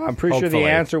 No, I'm pretty sure Hopefully. the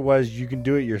answer was you can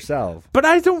do it yourself. But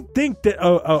I don't think that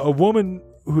a woman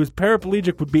who's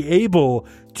paraplegic would be able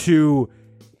to,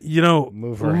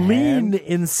 Move her lean hand?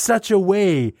 in such a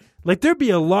way. Like, there'd be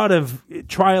a lot of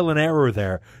trial and error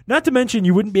there. Not to mention,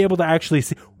 you wouldn't be able to actually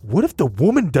see. What if the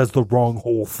woman does the wrong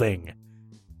whole thing?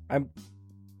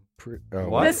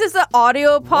 What? This is an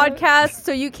audio podcast,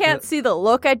 so you can't see the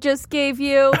look I just gave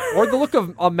you. Or the look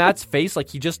on Matt's face, like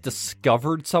he just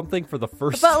discovered something for the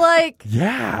first But like,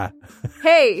 Yeah.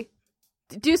 hey,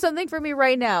 do something for me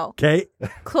right now. Okay.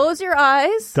 Close your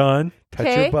eyes. Done. Touch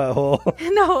Okay. your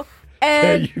butthole. No, Yeah,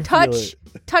 and you feel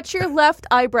touch your left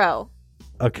eyebrow.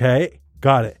 Okay.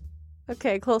 Got it.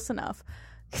 Okay, close enough.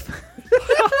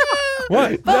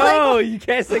 What? No, you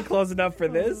can't say close enough for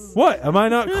this. What? Am I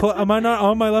not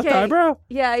on my left Okay. eyebrow?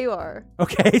 Yeah, you are.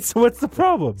 Okay, so what's the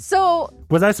problem? So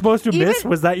Was I supposed to miss?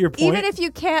 Was that your point? even if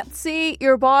you can't see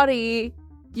your body,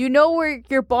 you know where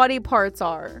your body parts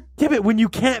are. Yeah, but when you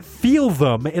can't feel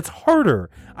them, it's harder.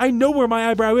 I know where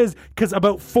my eyebrow is because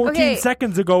about 14 Okay.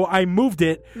 seconds ago, I moved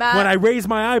it Matt, when I raised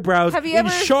my eyebrows have you in ever-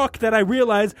 shock that I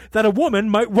realized that a woman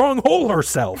might wrong hole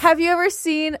herself. Have you ever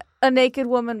seen a naked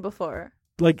woman before?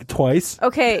 Like twice.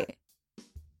 Okay.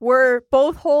 Were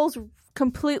both holes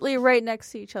completely right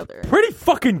next to each other? Pretty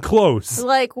fucking close.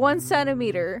 Like 1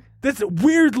 centimeter. That's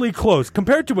weirdly close.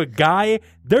 Compared to a guy,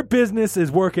 their business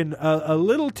is working a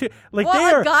little too... Like Well,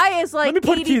 they are, a guy is like let me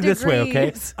put it 80 to you this way, okay?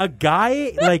 degrees. A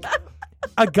guy, like...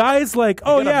 A guy's like,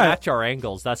 oh We gotta yeah, match our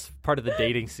angles. That's part of the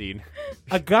dating scene.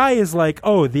 a guy is like,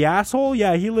 oh, the asshole,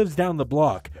 yeah, he lives down the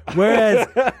block. Whereas,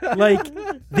 like,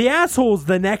 the asshole's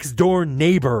the next door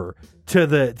neighbor to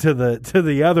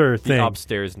the other The thing.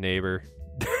 upstairs neighbor.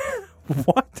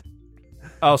 What?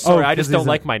 Oh, sorry, Oh, I 'cause just don't he's a-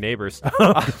 like my neighbors.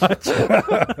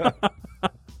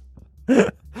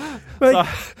 Like,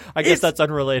 I guess It's- that's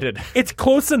unrelated. it's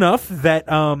close enough that,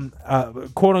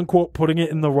 quote unquote, putting it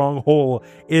in the wrong hole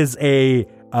is a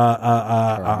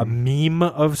meme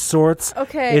of sorts.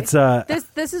 Okay. It's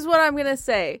This is what I'm going to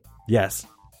say. yes.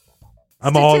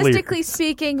 I'm all ears. Statistically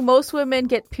speaking, most women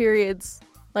get periods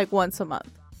like once a month.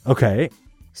 Okay.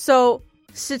 So,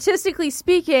 statistically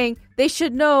speaking, they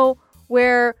should know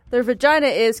where their vagina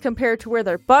is compared to where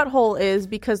their butthole is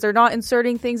because they're not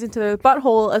inserting things into their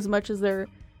butthole as much as they're...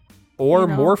 Or You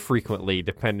know. more frequently,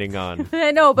 depending on.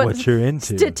 I know, but What you're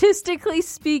into. statistically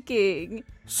speaking...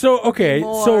 So, okay,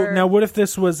 so More. now what if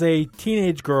this was a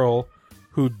teenage girl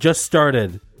who just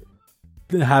started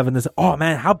having this? Oh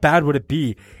man, how bad would it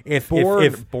be if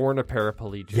Born a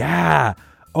paraplegic. yeah.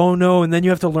 Oh no, and then you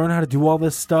have to learn how to do all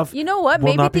this stuff. You know what? while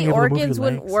Maybe not being the able to move organs your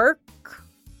wouldn't legs. work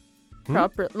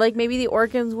proper. Like maybe the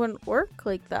organs wouldn't work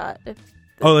like that if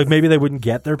Oh, like maybe they wouldn't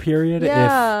get their period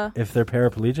Yeah. if they're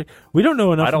paraplegic. We don't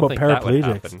know enough I don't about think that would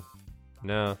paraplegics. happen.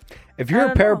 No. If you're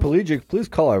I a don't know. paraplegic, please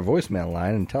call our voicemail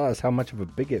line and tell us how much of a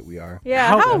bigot we are. Yeah,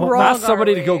 How- how, well, wrong Not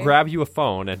somebody are to go we? grab you a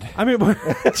phone and I mean,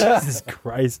 Jesus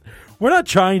Christ, we're not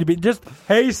trying to be just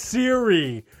hey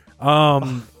Siri.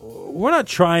 We're not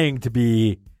trying to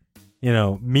be,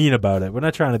 mean about it. We're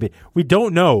not trying to be. We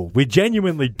don't know. We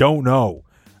genuinely don't know.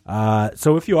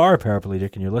 So if you are a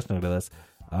paraplegic and you're listening to this,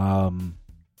 welcome.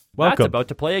 Matt's about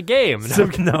to play a game.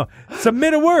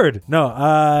 Submit a word.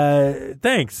 No,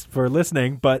 thanks for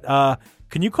listening. But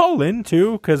can you call in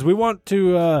too? Because we want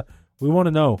to know. We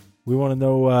want to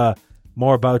know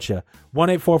more about you.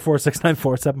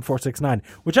 1-844-694-7469.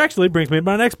 Which actually brings me to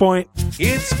my next point.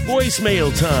 It's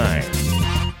voicemail time.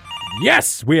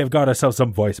 Yes, we have got ourselves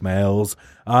some voicemails.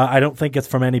 I don't think it's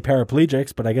from any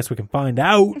paraplegics, but I guess we can find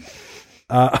out.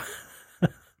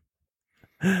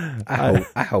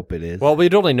 I hope it is. Well,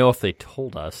 we'd only know if they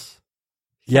told us.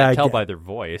 Yeah, Can't tell I by their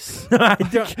voice.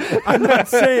 I'm not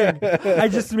saying. I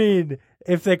just mean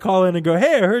if they call in and go,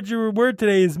 "Hey, I heard your word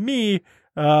today is me."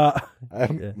 Yeah.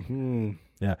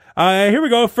 Here we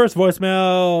go. First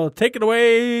voicemail. Take it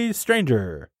away,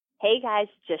 stranger. Hey guys,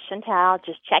 just Chantal,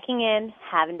 just checking in.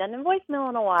 Haven't done a voicemail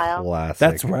in a while. Classic.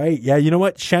 That's right. Yeah, you know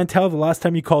what, Chantel, the last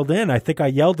time you called in, I think I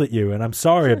yelled at you, and I'm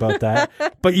sorry about that.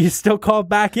 But you still called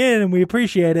back in, and we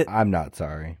appreciate it. I'm not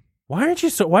sorry. Why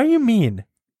are you mean?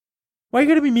 Why are you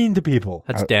going to be mean to people?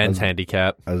 That's Dan's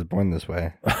handicap. I was born this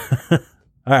way. All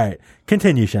right.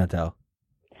 Continue, Chantel.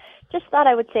 Just thought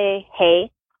I would say,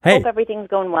 hey, Hey. hope everything's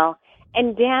going well.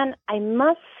 And Dan, I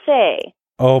must say,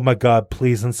 Oh, my God.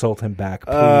 Please insult him back.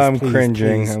 Please, I'm please,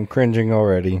 cringing. please. I'm cringing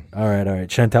already. All right.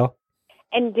 Chantel?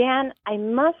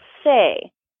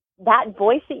 that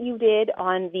voice that you did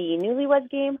on the Newlyweds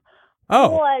game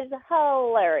Oh. was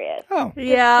hilarious. Oh,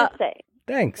 Yeah. Just saying.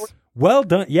 thanks. Well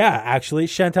done. Yeah, actually,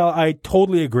 Chantel, I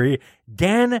totally agree.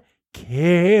 Dan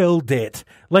killed it.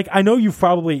 Like, I know you've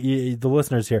probably, the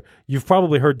listeners here, you've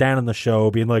probably heard Dan on the show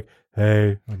being like,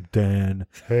 hey, I'm Dan.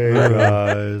 Hey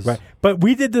guys. Right. But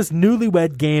we did this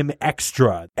Newlywed Game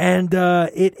extra, and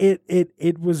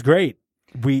it was great.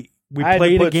 We I had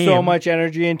played to a put game. so much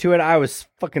energy into it. I was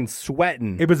fucking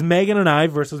sweating. It was Megan and I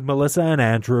versus Melissa and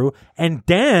Andrew, and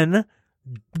Dan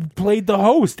played the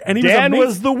host, and he Dan was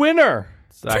was the winner.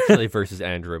 It's actually versus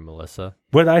Andrew and Melissa.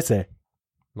 What did I say?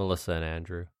 Melissa and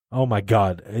Andrew. Oh my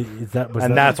God! Is that was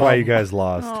And that that's the why you problem? guys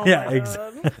lost. Oh Yeah, my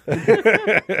exactly.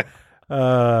 God.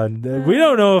 We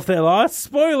don't know if they lost.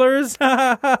 Spoilers.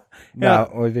 Yeah.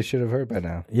 No, well, they should have heard by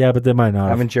now. Yeah, but they might not.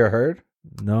 Haven't you heard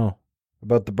No.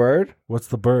 about the bird? What's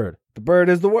the bird? The bird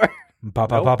is the word.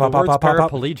 Pop, Nope, pop, the pop, pop, word's pop, pop,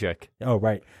 pop. paraplegic. Oh,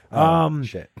 right.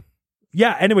 Shit.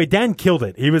 Yeah. Anyway, Dan killed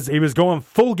it. He was going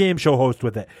full game show host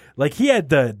with it. Like he had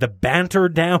the banter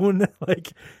down.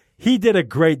 Like he did a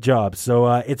great job. So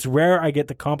it's rare I get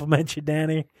to compliment you,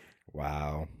 Danny,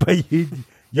 Wow. but you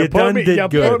put done me, did you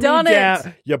good. Put me Done it.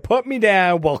 down, you put me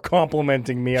down while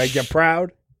complimenting me. Are you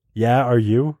proud? Yeah. Are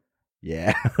you?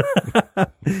 Yeah.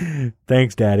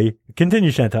 Thanks, Daddy.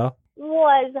 Continue, Chantal.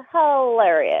 Was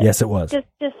hilarious. Yes, it was. Just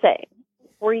saying.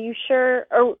 Were you sure?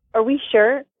 Or are we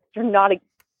sure you're not a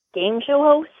game show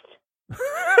host?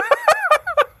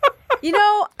 You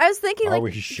know, I was thinking Are like we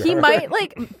he sure? might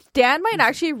Dan might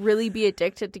actually really be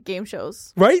addicted to game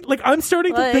shows. Right? Like, I'm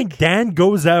starting to think Dan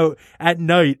goes out at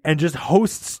night and just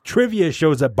hosts trivia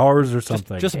shows at bars or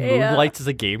something. Just Yeah. moonlights as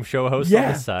a game show host Yeah.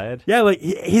 on the side. Yeah, like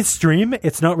his stream,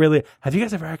 it's not really. Have you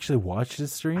guys ever actually watched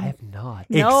his stream? I have not.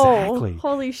 Exactly. No.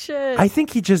 Holy shit. I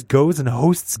think he just goes and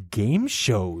hosts game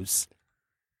shows.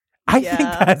 I think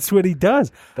Yeah. that's what he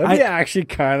does. That'd be actually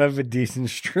kind of a decent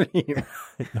stream.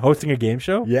 Hosting a game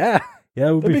show? Yeah. Yeah,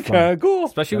 it would That'd be be fun. kind of cool.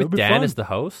 Especially That with would be Dan fun. as the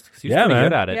host. 'Cause he's Yeah, pretty man.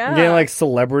 good at it. Yeah. Getting like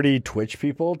celebrity Twitch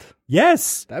people.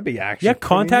 Yes. That'd be actually Yeah,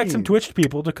 contact pretty some neat. Twitch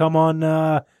people to come on.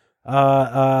 The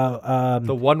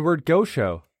One Word Go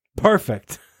Show.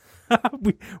 Perfect.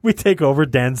 we take over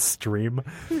Dan's stream.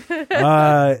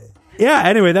 Yeah.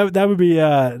 Anyway, that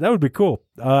would be cool.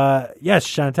 Yes,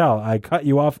 Chantal, I cut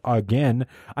you off again.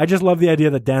 I just love the idea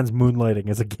that Dan's moonlighting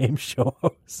as a game show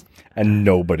host. And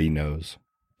nobody knows.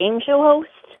 Game show host?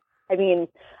 I mean,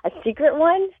 a secret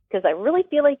one? Because I really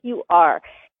feel like you are.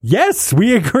 Yes,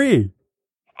 we agree.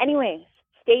 Anyways,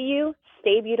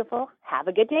 stay beautiful. Have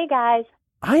a good day, guys.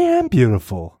 I am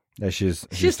beautiful. Yeah, she's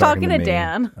talking to me.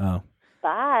 Dan. Oh,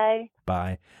 Bye.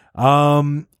 bye.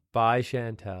 Bye,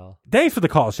 Chantel. Thanks for the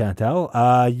call, Chantel.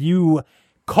 You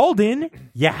called in,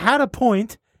 you had a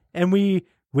point, and we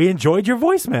enjoyed your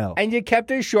voicemail. And you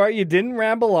kept it short. You didn't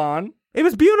ramble on. It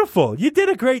was beautiful. You did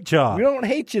a great job. We don't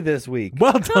hate you this week.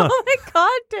 Well done. Oh my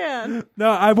God, Dan.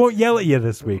 No, I won't yell at you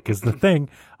this week is the thing.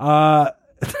 But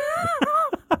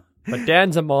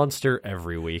Dan's a monster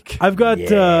every week. I've got 2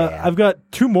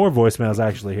 more voicemails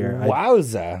actually here.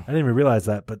 Wowza. I didn't even realize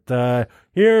that, but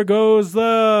here goes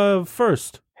the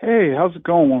first. Hey, how's it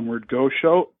going, One Word Go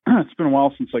Show? It's been a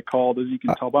while since I called, as you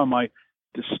can tell by my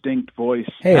distinct voice.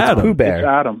 Hey, it's Adam. Pooh Bear. It's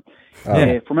Adam. Oh.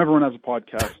 Hey, from Everyone Has a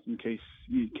Podcast, in case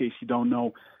you don't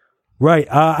know. Right.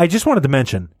 I just wanted to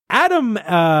mention, Adam,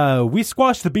 we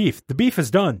squashed the beef. The beef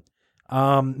is done.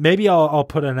 Maybe I'll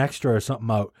put an extra or something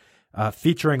out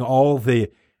featuring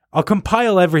I'll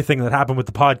compile everything that happened with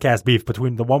the podcast beef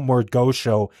between the One Word Go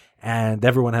Show and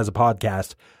Everyone Has a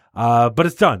Podcast. But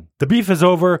it's done. The beef is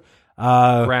over.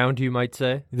 Ground, you might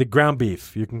say. The ground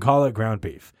beef. You can call it ground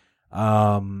beef.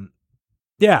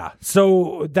 Yeah,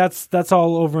 so that's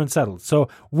all over and settled. So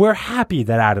we're happy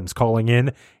that Adam's calling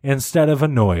in instead of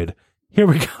annoyed. Here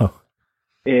we go.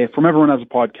 From Everyone Has a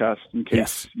Podcast, in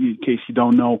case you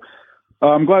don't know.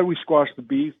 I'm glad we squashed the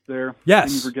beef there.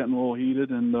 Yes. Things were getting a little heated,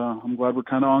 and I'm glad we're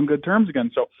kind of on good terms again.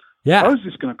 So Yeah. I was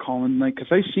just going to call in, because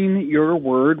I seen that your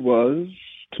word was,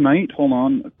 tonight,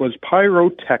 was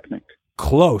pyrotechnic.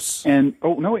 Close. And,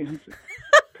 wait.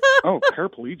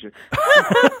 Paraplegic.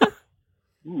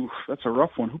 Oof, that's a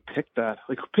rough one. Who picked that?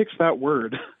 Who picks that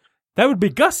word? That would be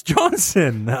Gus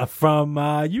Johnson from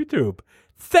YouTube.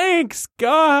 Thanks,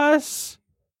 Gus.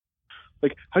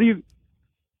 How do you...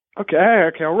 Okay,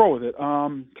 I'll roll with it.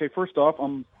 Okay, first off,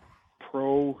 I'm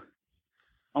pro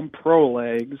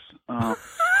legs.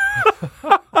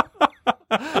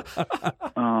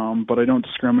 But I don't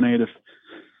discriminate if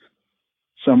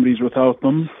somebody's without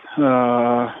them.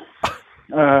 Yeah,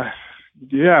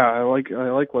 I like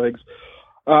legs.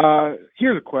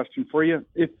 Here's a question for you.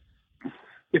 If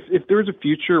there's a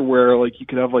future where you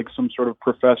could have some sort of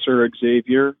Professor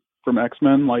Xavier from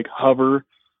X-Men hover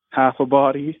half a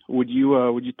body, would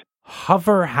you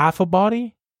Hover half a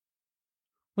body?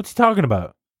 What's he talking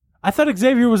about? I thought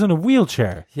Xavier was in a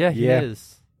wheelchair. Yeah, he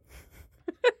is.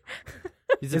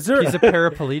 He's a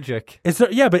paraplegic.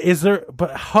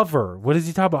 But hover. What is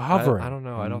he talking about hovering? I don't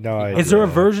know. I don't No think idea. Is there a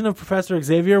version of Professor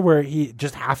Xavier where he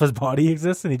just half his body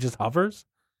exists and he just hovers?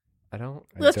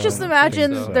 Let's just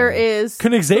imagine so. there is.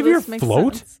 Can so Xavier this makes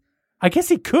float? sense. I guess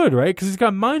he could, right? Because he's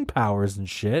got mind powers and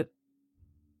shit.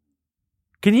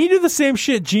 Can he do the same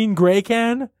shit Jean Grey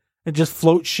can and just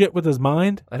float shit with his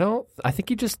mind? I think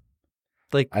he just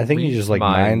I think he just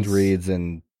mind reads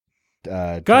and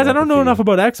guys, I don't know enough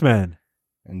about X-Men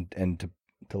and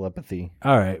telepathy.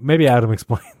 All right, maybe Adam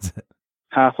explains it.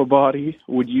 half a body?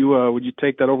 Would you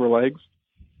take that over legs?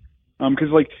 Because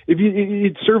if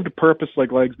it served a purpose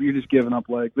like legs, but you're just giving up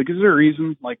legs. Is there a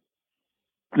reason that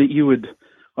you would?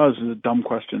 Oh, this is a dumb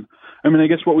question. I mean, I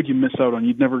guess what would you miss out on?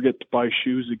 You'd never get to buy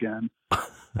shoes again.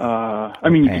 I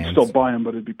mean, you could still buy them,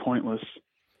 but it'd be pointless.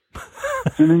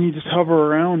 And then you just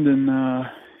hover around and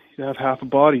you have half a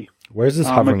body. Where's this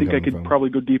I hovering think I coming could from? probably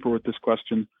go deeper with this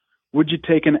question. Would you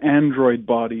take an android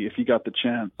body if you got the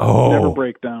chance? Oh. Never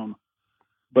break down,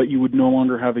 but you would no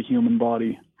longer have a human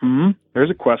body.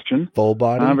 There's a question. Full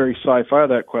body? I'm very sci-fi,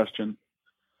 that question.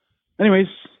 Anyways,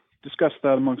 discuss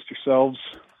that amongst yourselves.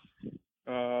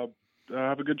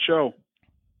 Have a good show.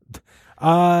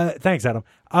 Thanks, Adam.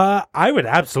 I would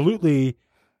absolutely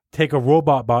take a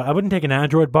robot body. I wouldn't take an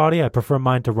Android body. I prefer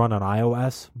mine to run on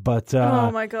iOS. But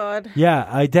Oh my God. yeah,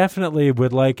 I definitely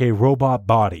would like a robot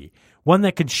body. One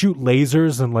that can shoot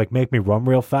lasers and make me run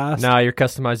real fast. Nah, your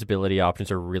customizability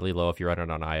options are really low if you run it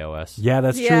on iOS. Yeah,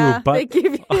 that's Yeah, true. But they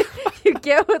give you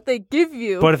get what they give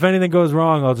you. But if anything goes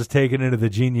wrong, I'll just take it into the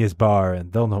Genius Bar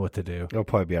and they'll know what to do. It'll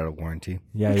probably be out of warranty.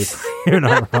 Yeah, you're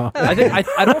not wrong. I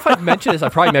don't know if I've mentioned this. I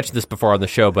probably mentioned this before on the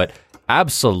show, but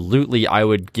absolutely, I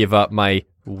would give up my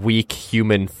weak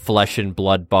human flesh and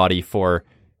blood body for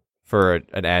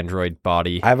an android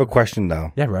body. I have a question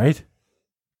though. Yeah, right.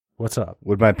 What's up?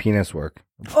 Would my penis work?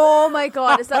 Oh my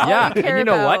God, is that all Yeah, you care and you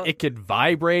know about? what? It could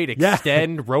vibrate, Yeah.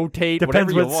 extend, rotate, Depends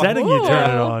whatever you what want. setting you turn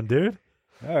it on, dude.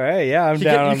 All right, yeah, I'm You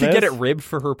down on could get this. it ribbed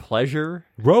for her pleasure.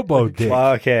 Robo dick.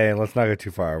 Well, okay, let's not go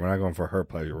too far. We're not going for her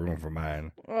pleasure. We're going for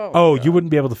mine. Oh, you wouldn't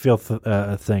be able to feel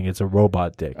a thing. It's a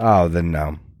robot dick. Oh, then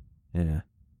no. Yeah.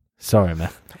 Sorry, man.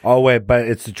 Oh, wait, but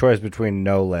it's the choice between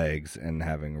no legs and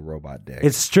having a robot dick.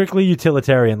 It's strictly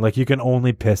utilitarian. You can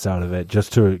only piss out of it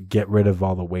just to get rid of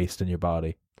all the waste in your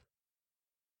body.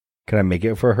 Can I make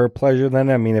it for her pleasure then?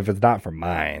 I mean, if it's not for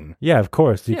mine. Yeah, of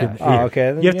course. You can. Oh,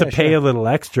 okay. Then You have to yeah, pay sure. a little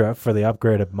extra for the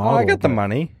upgraded Oh, model. I got the but-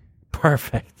 money.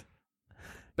 Perfect.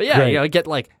 But yeah, Great. get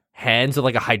hands with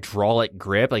like a hydraulic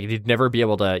grip. Like you'd never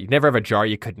have a jar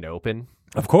you couldn't open.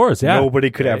 Of course, yeah. Nobody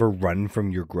could Right. ever run from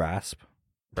your grasp.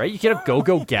 Right? You could have go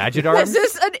gadget arms. Is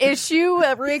this an issue,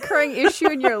 a recurring issue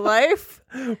in your life?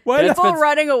 Why Dad People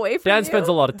running away from Dan you? spends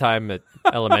a lot of time at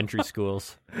elementary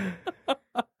schools.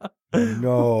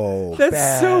 No.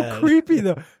 That's so bad. creepy,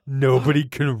 though. Nobody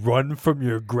can run from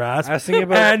your grasp. I was thinking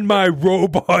about And my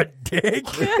robot dick.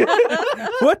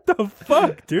 What the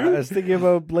fuck, I dude? was thinking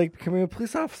about like becoming a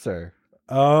police officer.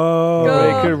 Oh.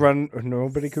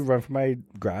 Nobody could run from my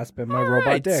grasp and my robot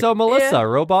Right, dick. so Melissa,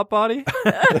 robot body?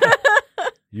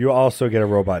 You also get a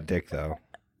robot dick though.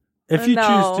 If you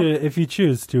No.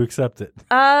 choose to accept it.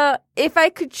 If I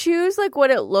could choose like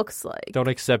what it looks like. Don't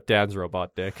accept Dan's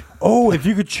robot dick. Oh, if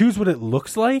you could choose what it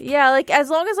looks like? Yeah, like as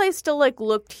long as I still like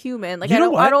looked human. Like You know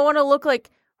I what? don't want to look like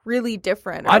really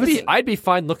different. Or anything. I'd be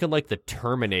fine looking like the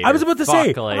Terminator. I was about to Fuck,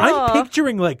 say, like, I'm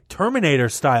picturing like Terminator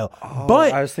style,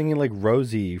 but I was thinking like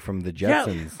Rosie from the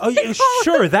Jetsons. oh, yeah,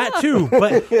 sure, that too.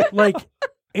 But like,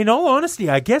 in all honesty,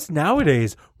 I guess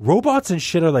nowadays robots and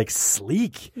shit are like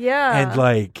sleek Yeah. and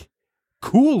like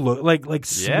cool, look like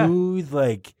Yeah. smooth,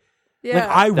 like Yeah.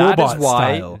 iRobot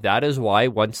style. That is why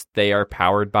once they are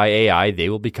powered by AI, they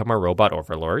will become our robot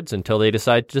overlords until they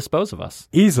decide to dispose of us.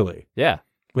 Easily, Yeah.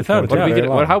 without a What are doubt. we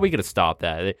gonna, how are we going to stop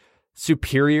that?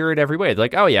 Superior in every way.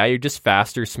 Like, oh yeah, you're just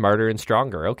faster, smarter, and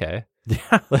stronger. Okay.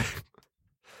 Yeah,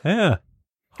 yeah.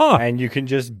 Huh? And you can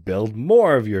just build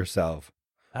more of yourself.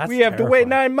 That's we have to wait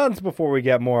terrifying. 9 months before we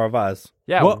get more of us.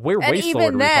 Yeah, Well- we're and waste even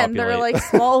lord then, there are repopulate. like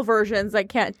small versions that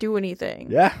can't do anything.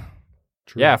 Yeah.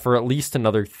 Yeah, for at least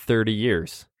another 30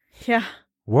 years. Yeah.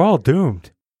 We're all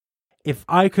doomed. If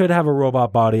I could have a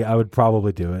robot body, I would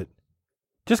probably do it.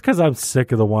 Just because I'm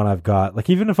sick of the one I've got. Like,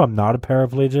 even if I'm not a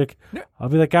paraplegic, I'll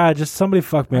be like, just somebody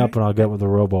fuck me up and I'll get with the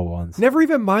robo ones. Never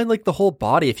even mind like the whole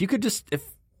body. If you could just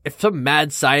if some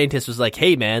mad scientist was like,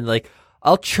 "Hey man, like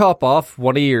I'll chop off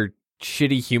one of your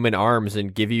shitty human arms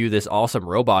and give you this awesome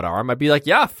robot arm," I'd be like,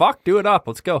 "Yeah, fuck, do it up.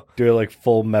 Let's go." Do it like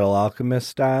Full Metal Alchemist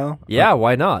style. Yeah,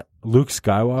 why not? Luke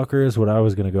Skywalker is what I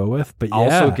was going to go with. But yeah.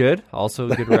 Also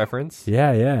good reference.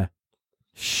 Yeah.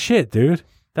 Shit, dude.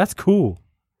 That's cool.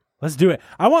 Let's do it.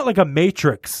 I want like a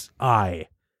Matrix eye,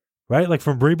 right? Like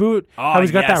from Reboot. Oh, how he's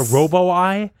got yes. that robo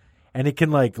eye and it can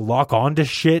like lock onto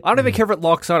shit. I don't even care if it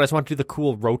locks on. I just want to do the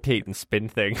cool rotate and spin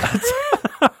thing.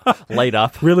 Light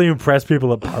up. Really impress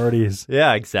people at parties.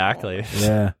 Yeah, exactly.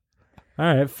 Yeah. All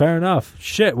right, fair enough.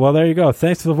 Shit. Well, there you go.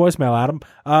 Thanks for the voicemail, Adam.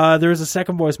 There is a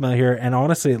second voicemail here, and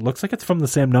honestly, it looks like it's from the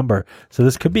same number. So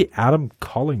this could be Adam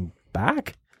calling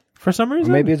back for some Or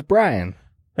reason. maybe it's Brian.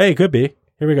 Hey, it could be.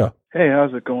 Here we go. Hey,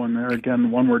 how's it going there?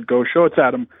 Again, One Word Go Show. It's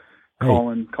Adam Hey.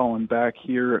 calling back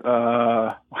here.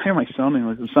 Why am I sounding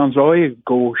like it sounds always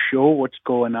Go Show? What's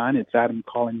going on? It's Adam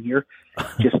calling here.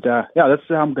 Just that's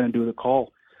how I'm going to do the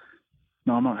call.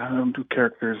 No, I don't do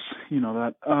characters. You know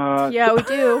that. Yeah, we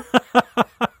do.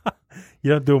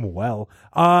 You don't do them well.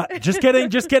 Just kidding.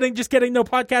 No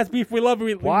podcast beef. We love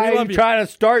you. Why we are love you trying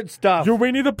to start stuff? Your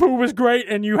Winnie the Pooh was great,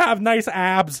 and you have nice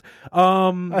abs.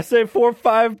 I say 4 or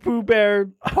 5 Pooh Bear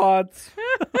pots.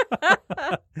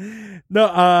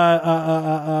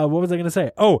 No, what was I going to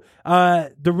say? Oh,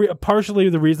 partially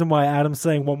the reason why Adam's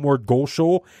saying one more goal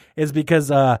show is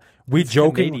because we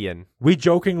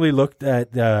jokingly looked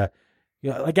at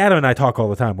like Adam and I talk all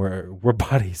the time. We're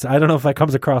buddies. I don't know if that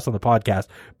comes across on the podcast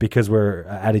because we're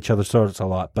at each other's throats a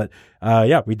lot, but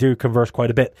yeah, we do converse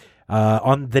quite a bit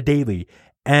on the daily.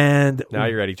 And Now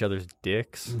you're at each other's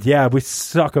dicks. yeah, we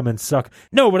suck them and suck.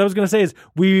 No, what I was going to say is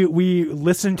we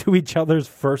listen to each other's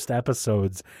first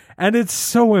episodes, and it's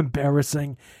so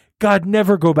embarrassing. God,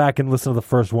 never go back and listen to the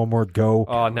first One Word Go.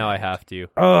 Oh, now I have to.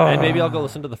 Ugh. And maybe I'll go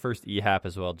listen to the first EHAP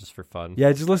as well, just for fun.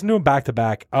 Yeah, just listen to them back to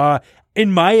back.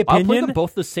 In my I'll play opinion, them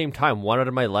both at the same time. One out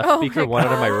of my left Oh speaker, my one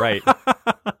out of my right.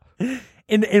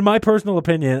 in my personal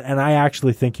opinion, and I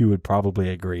actually think you would probably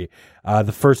agree,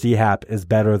 the first EHAP is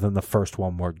better than the first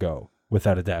One Word Go,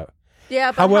 without a doubt.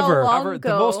 Yeah, but However- how long However, ago?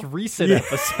 the most recent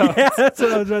episode. Yeah, that's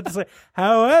what I was about to say.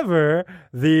 However,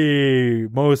 the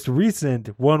most recent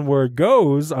One Word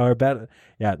Goes are better.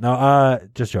 Yeah, no,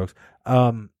 just jokes.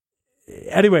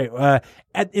 Anyway,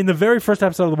 in the very first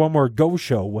episode of the One Word Go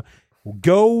show,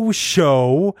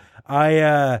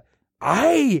 and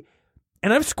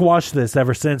I've squashed this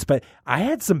ever since, but I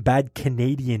had some bad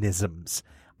Canadianisms.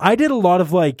 I did a lot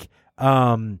of like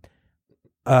I'm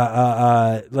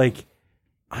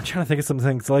trying to think of some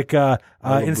things like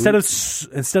instead of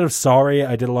sorry,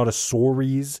 I did a lot of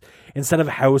sorries. Instead of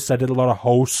house, I did a lot of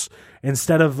house.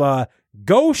 Instead of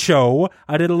go show,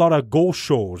 I did a lot of go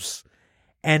shows.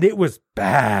 and it was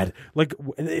bad. Like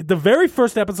the very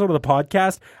first episode of the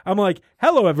podcast, I'm like,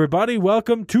 "Hello, everybody,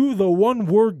 welcome to the One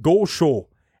Word Go Show,"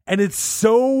 and it's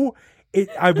so.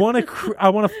 I want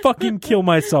to fucking kill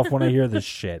myself when I hear this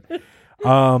shit.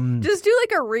 Just do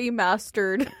like a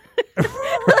remastered.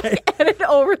 Like, edit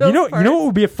over those parts. You know what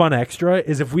would be a fun extra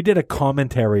is if we did a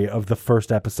commentary of the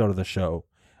first episode of the show.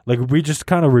 Like we just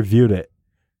kind of reviewed it.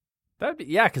 That'd be,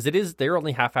 yeah, because they're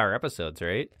only half-hour episodes,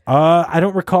 right? I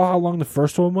don't recall how long the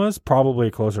first one was.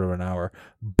 Probably closer to an hour.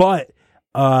 But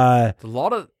a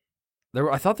lot of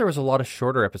I thought there was a lot of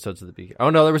shorter episodes at the beginning. Oh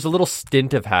no, there was a little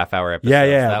stint of half-hour episodes.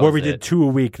 Yeah, where we did 2 a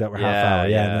week that were half hour.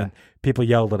 Yeah, and then people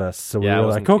yelled at us, so we were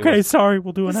like, "Okay, sorry,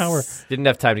 we'll do an hour." Didn't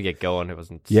have time to get going. It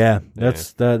wasn't. Yeah,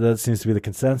 that seems to be the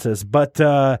consensus. But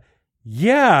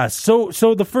yeah, so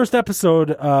the first episode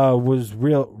was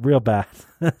real bad.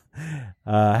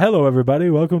 Hello, everybody.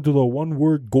 Welcome to the One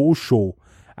Word Go Show.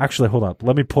 Actually, hold on.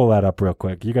 Let me pull that up real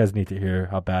quick. You guys need to hear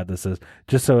how bad this is.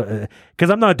 Just so,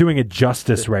 because I'm not doing it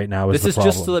justice right now. This is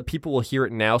just so that people will hear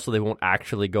it now, so they won't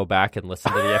actually go back and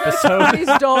listen to the episode. Please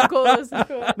don't go listen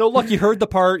to it. No, look, you heard the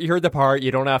part.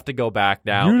 You don't have to go back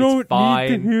now. You don't it's fine.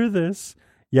 need to hear this.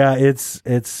 Yeah,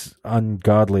 it's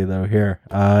ungodly though. Here,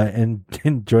 and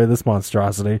enjoy this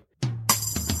monstrosity.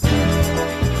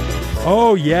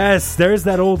 Oh yes, there's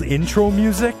that old intro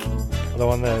music. The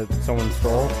one that someone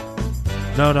stole?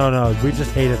 No. We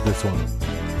just hated this one.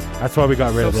 That's why we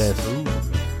got rid of this.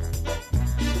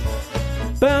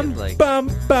 Bum bum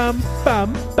bum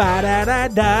bum ba da da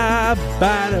da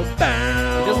ba da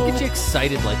bum. It doesn't get you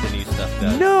excited like the new stuff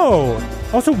does. No.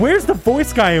 Also, where's the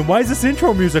voice guy and why is this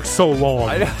intro music so long?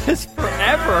 I know, it's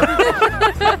forever.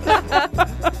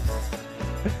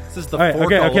 This is the all right,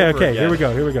 fourth okay. again. Here we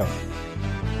go.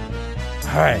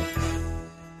 All right.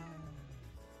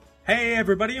 Hey,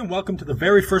 everybody, and welcome to the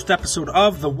very first episode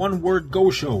of the One Word Go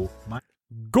Show.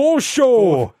 Go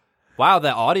Show! Wow,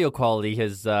 the audio quality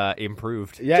has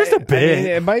improved. Yeah, just a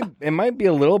bit. I mean, it might be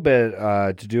a little bit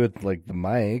to do with like the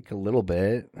mic, a little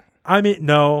bit. I mean,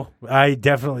 no, I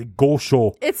definitely Go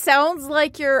Show. It sounds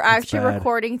like you're actually bad.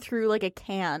 recording through like a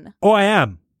can. Oh, I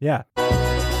am. Yeah.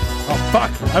 Oh,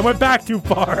 fuck. I went back too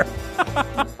far.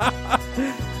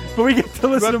 But we get to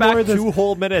listen to more of this. 2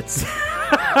 whole minutes.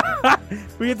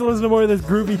 We get to listen to more of this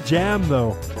groovy jam,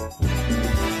 though.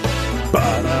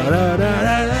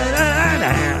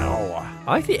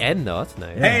 I like the end, though. That's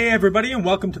nice. Hey, everybody, and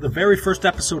welcome to the very first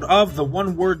episode of the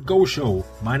One Word Go Show.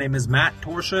 My name is Matt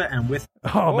Torsha, and with...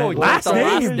 Oh, man, last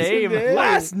name.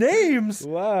 Last names.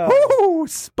 Wow. Ooh,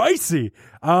 spicy.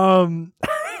 Yeah,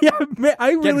 man,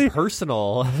 I really... Getting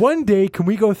personal. One day, can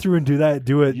we go through and do that?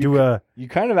 You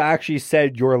kind of actually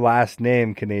said your last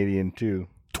name, Canadian, too.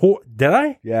 Did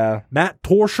I? Yeah. Matt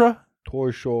Torsha?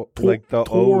 Torsha. Like the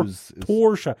O's.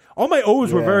 Torsha. All my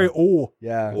O's were very O.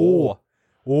 Yeah.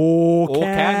 Oh,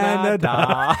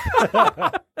 Canada.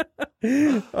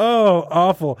 Oh,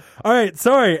 awful. All right,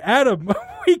 sorry, Adam.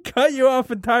 We cut you off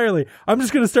entirely. I'm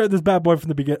just going to start this bad boy from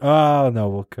the beginning. Oh, no,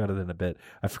 we'll cut it in a bit.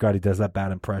 I forgot he does that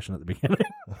bad impression at the beginning.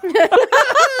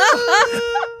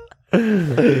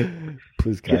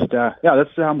 Please cut. Yeah,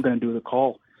 that's how I'm going to do the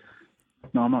call.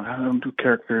 No, I'm not. I don't do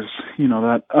characters. You know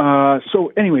that.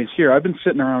 So, anyways, here I've been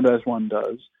sitting around as one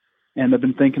does, and I've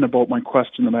been thinking about my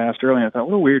question that I asked earlier. I thought,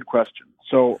 what a weird question.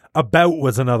 So, about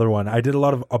was another one. I did a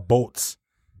lot of aboats.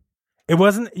 It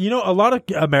wasn't. You know, a lot of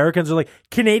Americans are like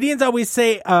Canadians always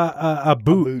say a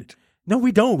boot. No,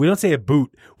 we don't. We don't say a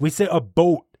boot. We say a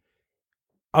boat.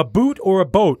 A boot or a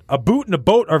boat. A boot and a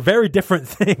boat are very different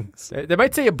things. They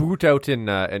might say a boot out in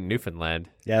Newfoundland.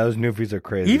 Yeah, those Newfies are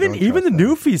crazy. Even the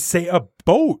Newfies say a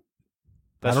boat.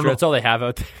 That's true. That's all they have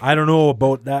out there. I don't know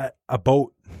about that. A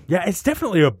boat. Yeah, it's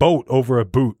definitely a boat over a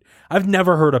boot. I've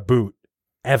never heard a boot.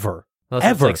 Ever. Unless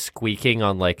it's like squeaking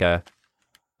on like a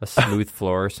smooth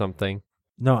floor or something.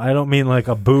 No, I don't mean like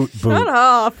a boot. Shut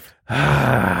up.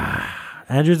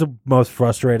 Andrew's the most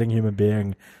frustrating human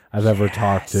being I've ever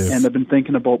talked to. And I've been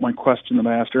thinking about my question that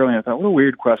I asked earlier. I thought, what a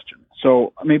weird question.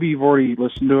 So maybe you've already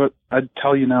listened to it. I'd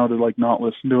tell you now to like not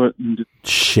listen to it and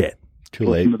shit. Too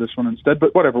late. Listen to this one instead.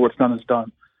 But whatever, what's done is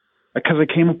done. Because I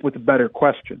came up with a better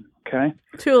question. Okay.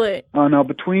 Too late. Now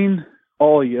between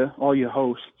all you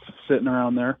hosts sitting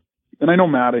around there, and I know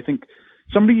Matt. I think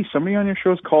somebody on your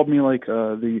show's called me like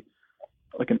an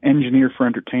engineer for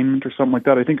entertainment or something like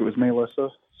that. I think it was Melissa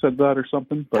said that or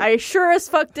something. But I sure as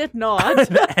fuck did not.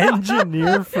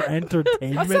 Engineer for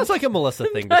entertainment. That sounds like a Melissa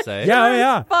thing to say. Yeah,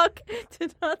 yeah. Fuck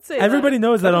did not say Everybody that.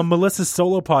 knows that on Melissa's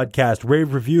solo podcast,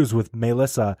 Rave Reviews with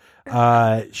Melissa,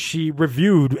 she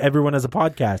reviewed Everyone as a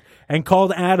Podcast and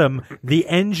called Adam the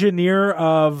engineer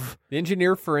of... The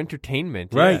engineer for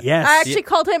entertainment. Right, yeah. yes. I actually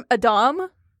called him Adam.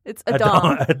 It's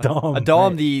Adam. Adam.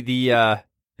 Adam,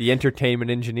 the entertainment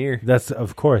engineer. That's,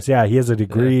 of course, yeah. He has a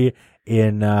degree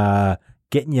in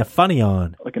getting you funny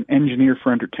on. like an engineer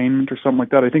for entertainment or something like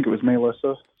that. I think it was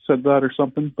Melissa said that or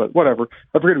something, but whatever.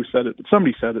 I forget who said it, but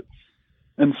somebody said it.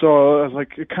 And so I was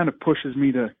like, it kind of pushes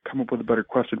me to come up with a better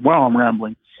question. Wow, I'm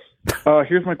rambling.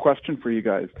 Here's my question for you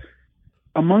guys.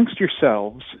 Amongst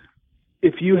yourselves,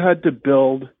 if you had to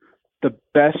build the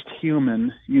best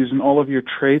human using all of your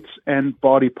traits and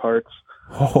body parts,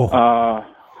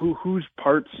 whose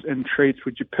parts and traits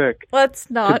would you pick Let's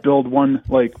to not. build one,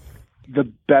 like, the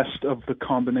best of the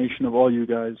combination of all you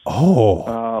guys?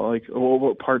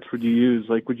 What parts would you use?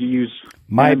 Like, would you use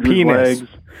My Andrew's penis. legs,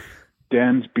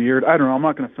 Dan's beard? I don't know. I'm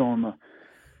not going to fill in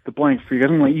the blanks for you guys.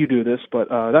 I'm going to let you do this, but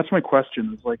that's my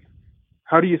question. Is like,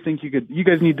 how do you think you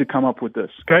guys need to come up with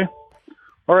this? Okay.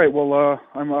 All right. Well,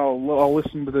 I'll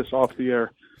listen to this off the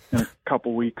air in a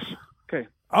couple weeks. Okay.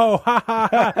 Oh, ha ha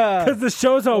ha! Because the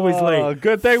show's always late.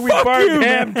 Good thing we Fuck burned you,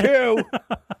 him, too.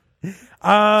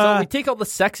 So we take all the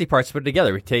sexy parts, put it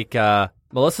together. We take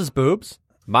Melissa's boobs,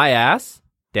 my ass,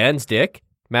 Dan's dick,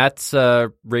 Matt's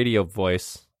radio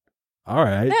voice. All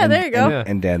right. Yeah, there you go. Yeah.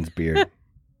 And Dan's beard.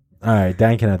 All right,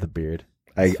 Dan can have the beard.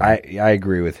 I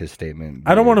agree with his statement.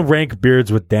 I don't want to rank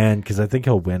beards with Dan because I think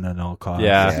he'll win on all costs.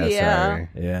 Yeah. Yeah. Sorry.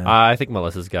 Yeah. I think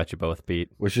Melissa's got you both beat.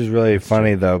 Which is really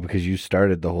funny, though, because you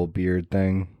started the whole beard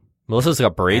thing. Melissa's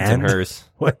got braids in And? hers.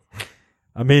 What?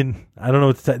 I mean, I don't know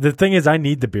what to say. The thing is, I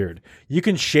need the beard. You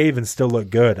can shave and still look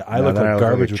good. I No, look then like I look like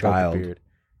garbage a without child. the beard.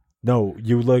 No,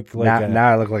 you look like Now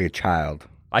I look like a child.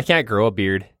 I can't grow a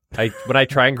beard. When I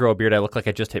try and grow a beard, I look like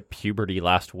I just hit puberty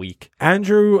last week.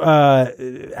 Andrew.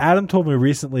 Adam told me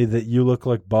recently that you look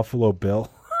like Buffalo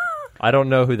Bill. I don't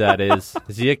know who that is.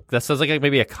 Is he? That sounds like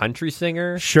maybe a country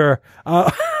singer. Sure.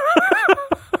 I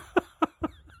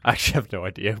actually have no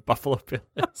idea who Buffalo Bill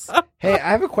is. Hey, I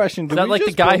have a question. Is that like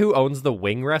the guy who owns the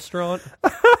wing restaurant?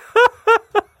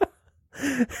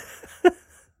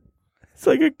 It's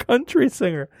like a country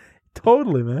singer.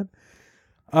 Totally, man.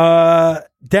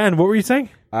 Dan, what were you saying?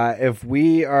 If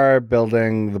we are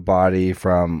building the body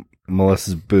from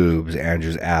Melissa's boobs,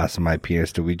 Andrew's ass, and my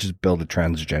penis, do we just build a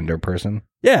transgender person?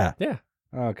 Yeah. Yeah.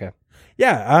 Oh, okay.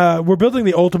 Yeah, we're building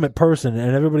the ultimate person,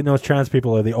 and everybody knows trans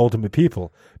people are the ultimate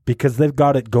people because they've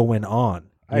got it going on.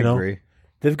 I agree.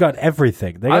 They've got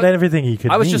everything. They got everything you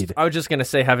could I was need. just gonna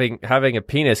say having a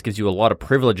penis gives you a lot of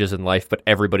privileges in life, but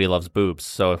everybody loves boobs,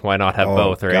 so why not have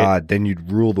both, right? God, then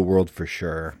you'd rule the world for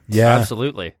sure. Yeah.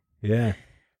 Absolutely. Yeah.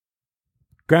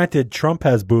 Granted, Trump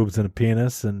has boobs and a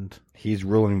penis, and he's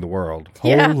ruling the world.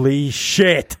 Yeah. Holy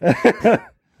shit!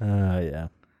 Yeah.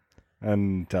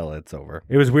 Until it's over.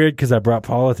 It was weird because I brought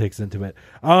politics into it.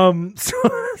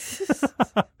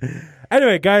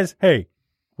 Anyway, guys, hey,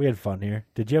 we had fun here.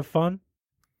 Did you have fun?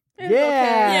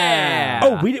 Yeah.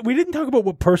 Oh, we didn't talk about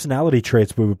what personality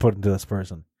traits we would put into this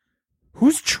person.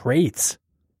 Whose traits?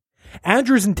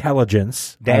 Andrew's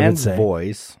intelligence. Dan's I would say.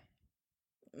 voice.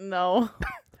 No.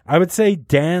 I would say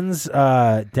Dan's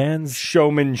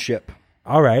showmanship.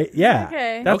 All right, yeah.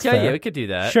 Okay. That's okay, fair. yeah, we could do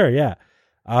that. Sure, yeah.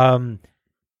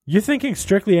 You're thinking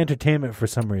strictly entertainment for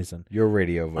some reason. Your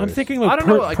radio voice. I'm thinking I like don't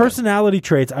know, like- personality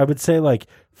traits. I would say like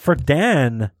for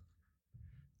Dan.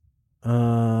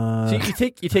 So you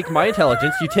take my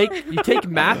intelligence, you take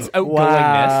Matt's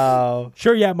outgoingness, Wow.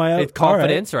 Sure, yeah, my it's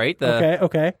confidence, right?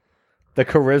 Okay. The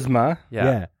charisma.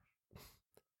 Yeah.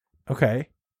 Okay.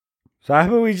 So how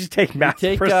about we just take Matt's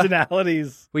take,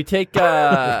 personalities? We take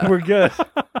We're good.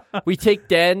 we take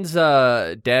Dan's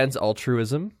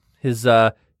altruism, his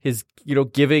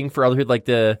giving for other people, like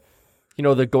the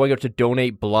going out to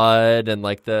donate blood and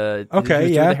like the Okay,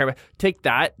 doing yeah. the hair. Take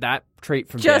that trait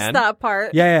from Just Dan. that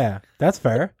part. Yeah, that's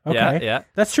fair. Okay. Yeah.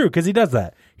 That's true because he does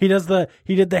that. He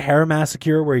did the hair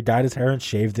massacre where he dyed his hair and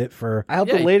shaved it for. I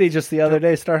helped a lady just the other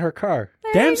day start her car.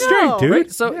 Damn straight, dude.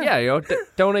 Right? So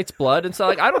donates blood and so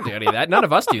like I don't do any of that. None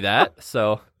of us do that.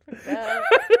 So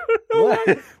Why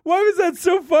was that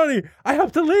so funny? I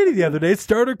helped a lady the other day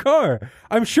start her car.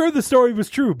 I'm sure the story was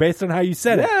true based on how you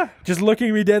said Yeah. it. Just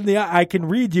looking me dead in the eye, I can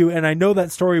read you, and I know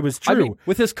that story was true. I mean,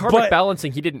 with his karmic But-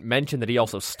 balancing, he didn't mention that he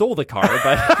also stole the car,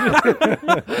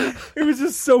 but It was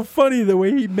just so funny the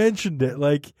way he mentioned it,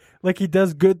 like he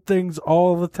does good things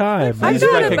all the time. I'm Please not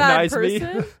a bad recognize me.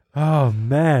 person. Oh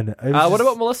man! It was what just-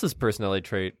 about Melissa's personality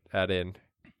trait? Add in.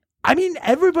 I mean,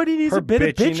 everybody needs Her a bit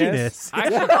bitchiness. of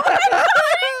bitchiness.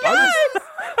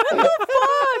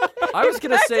 I was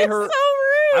gonna say her. So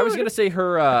rude. I was gonna say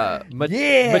her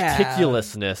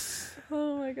meticulousness.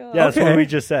 Oh my god. Yeah, that's what we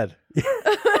just said. You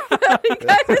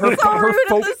guys are so rude at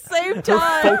the same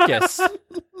time. Focus.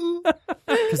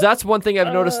 Because that's one thing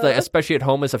I've noticed, that especially at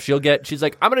home, is if she's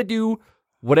like, I'm gonna do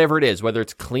whatever it is, whether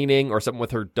it's cleaning or something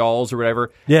with her dolls or whatever.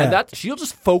 Yeah. And that she'll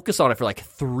just focus on it for like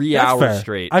 3 That's hours fair.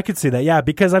 straight. I could see that, yeah,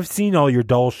 because I've seen all your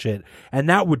doll shit, and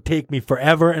that would take me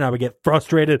forever, and I would get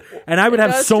frustrated, and I would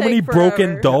have does so take many broken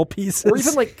forever. doll pieces. Or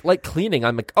even like cleaning.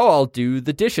 I'm like, oh, I'll do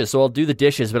the dishes. So I'll do the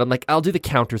dishes, but I'm like, I'll do the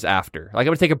counters after. Like, I'm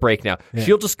going to take a break now. Yeah.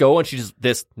 She'll just go and she just,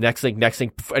 this, next thing,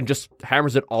 and just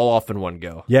hammers it all off in one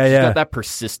go. Yeah, She's yeah. got that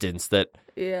persistence that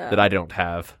I don't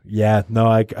have. Yeah, no,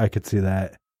 I could see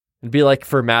that. It'd be like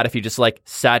for Matt if he just like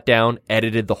sat down,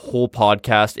 edited the whole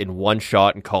podcast in one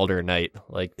shot and called her a night.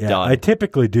 Like, Yeah, done. I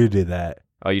typically do that.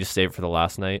 Oh, you just saved it for the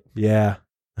last night? Yeah.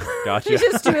 Gotcha. You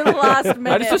just do it the last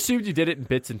minute. I just assumed you did it in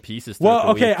bits and pieces. Well, throughout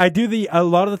the okay, week. I do a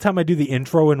lot of the time I do the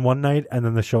intro in one night and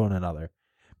then the show in another.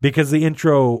 Because the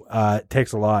intro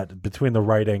takes a lot between the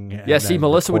writing and Yeah, see, then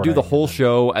Melissa would do the recording whole and then-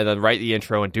 show and then write the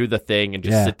intro and do the thing and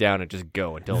just Yeah. sit down and just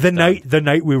go until the it's done.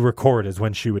 night we record is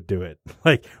when she would do it.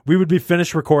 Like, we would be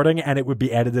finished recording and it would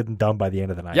be edited and done by the end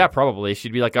of the night. Yeah, probably.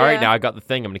 She'd be like, all right, Yeah. now I got the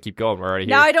thing. I'm going to keep going. We're already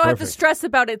here. Now I don't have to Perfect. stress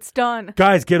about it. It's done.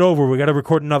 Guys, get over. We got to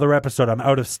record another episode. I'm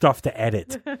out of stuff to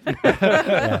edit.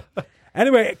 Yeah.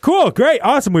 Anyway, cool, great,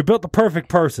 awesome. We built the perfect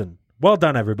person. Well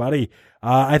done, everybody.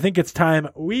 I think it's time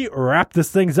we wrap this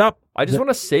things up. I just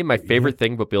want to say my favorite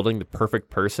thing about building the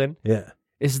perfect person Yeah.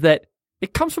 is that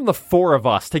it comes from the four of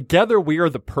us. Together, we are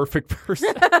the perfect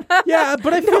person. Yeah,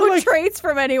 but I feel No like traits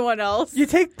from anyone else. you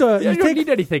take the you you don't take need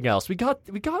anything else. We got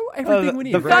everything we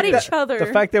need. got right? each other. The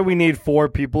fact that we need 4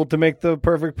 people to make the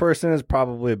perfect person is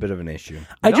probably a bit of an issue.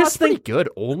 I No, just it's pretty think good.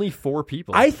 Only 4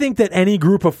 people. I think that any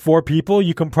group of 4 people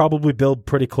you can probably build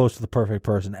pretty close to the perfect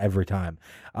person every time.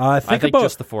 I think about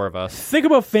just the 4 of us. think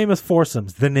about famous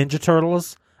foursomes, the Ninja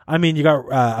Turtles. I mean, you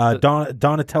got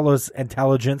Donatello's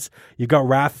intelligence. You got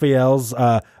Raphael's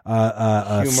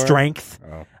strength.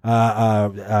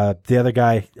 The other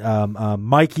guy,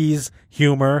 Mikey's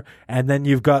humor, and then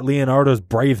you've got Leonardo's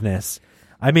braveness.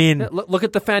 I mean, Look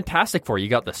at the Fantastic Four. You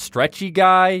got the stretchy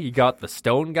guy, you got the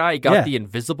stone guy, you got Yeah. the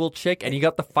invisible chick, and you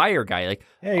got the fire guy. Like,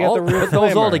 Yeah, you got the real put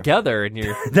those all flamer. together, and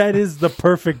you're that is the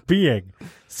perfect being.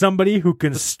 Somebody who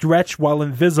can stretch while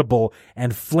invisible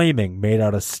and flaming, made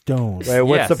out of stone. Wait,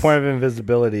 what's the Yes. point of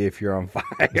invisibility if you're on fire?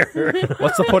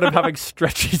 what's the point of having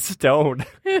stretchy stone?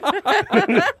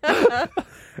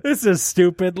 This is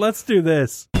stupid. Let's do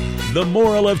this. The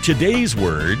moral of today's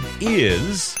word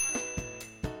is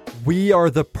We are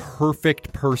the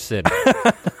perfect person.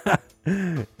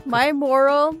 My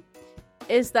moral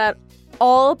is that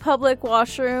all public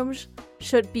washrooms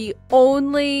should be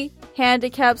only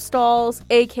handicap stalls,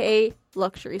 aka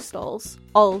luxury stalls.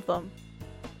 All of them.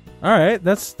 All right,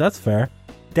 that's fair.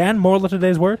 Dan, moral of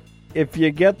today's word? If you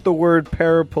get the word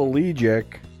paraplegic,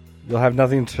 you'll have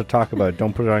nothing to talk about.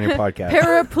 Don't put it on your podcast.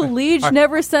 Paraplegic,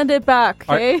 never send it back,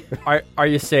 okay? Are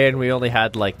you saying we only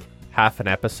had like half an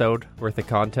episode worth of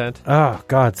content? Oh,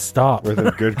 God, stop. Worth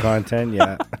of good content,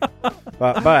 yeah.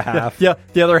 About half. Yeah,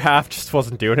 the other half just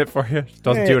wasn't doing it for you. Just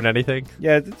wasn't Yeah. doing anything.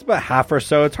 Yeah, it's about half or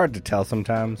so. It's hard to tell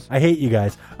sometimes. I hate you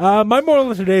guys. My moral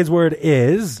of today's word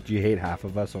is... Do you hate half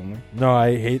of us only? No,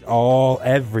 I hate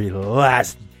every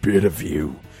last bit of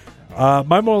you.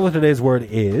 My moral of today's word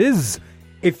is...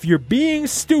 If you're being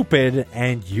stupid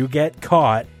and you get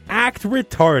caught, act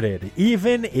retarded,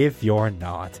 even if you're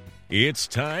not. it's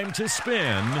time to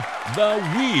spin the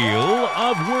Wheel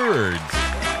of Words.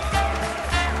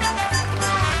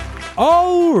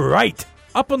 All right.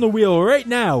 Up on the wheel right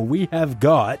now, we have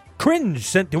got Cringe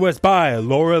sent to us by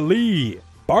Laura Lee,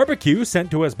 Barbecue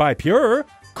sent to us by Pure,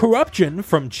 Corruption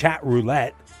from Chat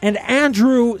Roulette, and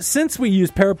Andrew, since we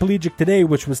used Paraplegic today,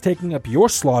 which was taking up your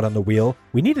slot on the wheel,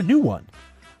 we need a new one.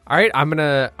 All right, I'm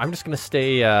just gonna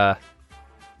stay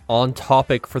on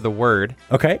topic for the word,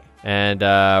 Okay. and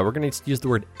we're gonna use the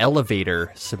word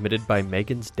elevator, submitted by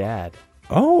Megan's dad.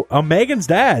 Oh, Megan's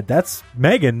dad. That's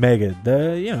Megan.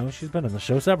 She's been on the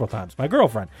show several times. My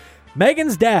girlfriend.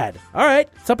 Megan's dad. All right,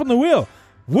 it's up on the wheel.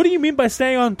 What do you mean by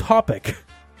staying on topic?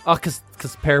 Oh, because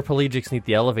paraplegics need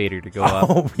the elevator to go up.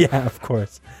 Oh, yeah, of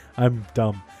course. I'm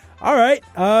dumb. All right,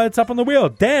 it's up on the wheel.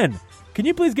 Dan, can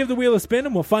you please give the wheel a spin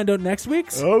and we'll find out next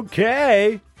week's?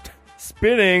 Okay.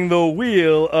 Spinning the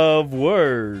wheel of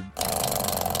words.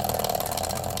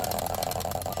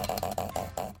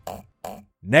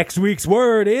 Next week's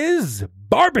word is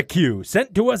barbecue,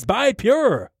 sent to us by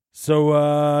Pure.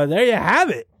 So there you have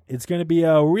it. It's going to be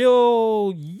a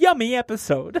real yummy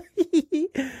episode.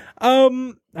 I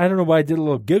don't know why I did a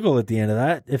little giggle at the end of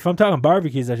that. If I'm talking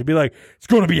barbecues, I should be like, it's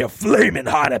going to be a flaming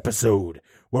hot episode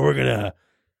where we're going to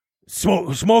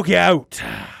smoke you out.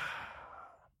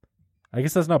 I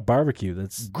guess that's not barbecue.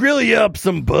 That's grill you up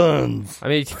some buns. I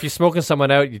mean, if you're smoking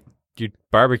someone out, you're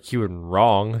barbecuing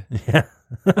wrong. Yeah.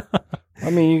 I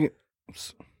mean,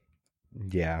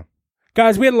 yeah.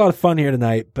 Guys, we had a lot of fun here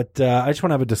tonight, but I just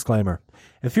want to have a disclaimer.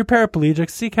 If you're paraplegic,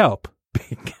 seek help.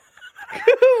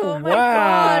 Oh my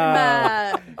God,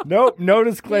 Matt. Nope, no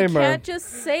disclaimer. You can't just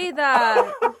say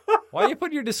that. Why you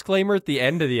put your disclaimer at the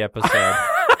end of the episode?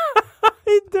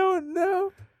 I don't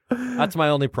know. That's my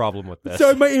only problem with this.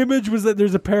 So my image was that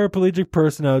there's a paraplegic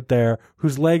person out there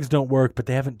whose legs don't work, but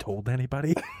they haven't told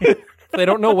anybody. They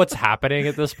don't know what's happening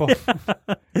at this point.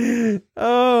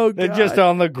 Oh, God. They're just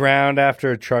on the ground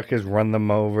after a truck has run them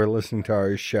over listening to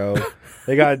our show.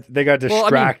 They got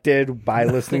distracted by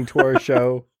listening to our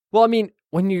show. Well, I mean,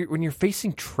 when you're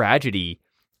facing tragedy,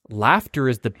 laughter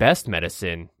is the best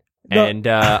medicine. No. And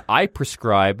I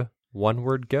prescribe one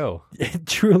word go. It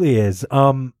truly is.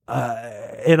 In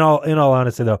all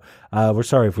honesty, though, we're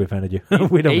sorry if we offended you.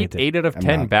 We don't mean to. 8 out of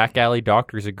 10 back alley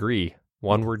doctors agree.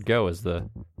 One word go is the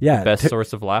best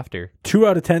source of laughter. 2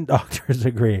 out of 10 doctors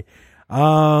agree.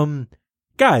 Guys,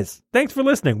 thanks for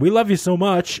listening. We love you so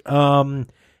much.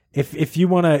 If you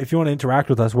wanna interact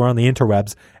with us, we're on the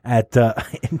interwebs at the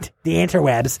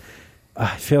interwebs.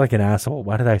 I feel like an asshole.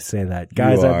 Why did I say that,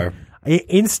 guys? You are.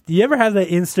 You ever have that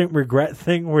instant regret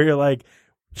thing where you're like,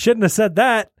 shouldn't have said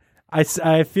that?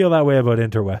 I feel that way about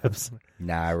interwebs.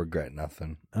 Nah, I regret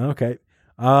nothing. Okay.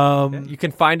 You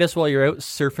can find us while you're out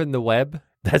surfing the web.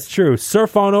 That's true.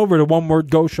 Surf on over to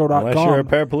onewordgoshow.com. Unless you're a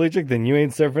paraplegic, then you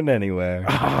ain't surfing anywhere.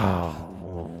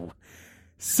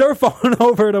 Surf on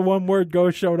over to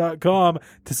onewordgoshow.com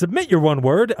to submit your one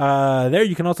word. There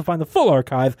you can also find the full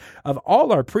archive of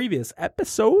all our previous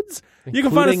episodes. You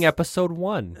can find us episode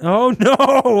 1. Oh,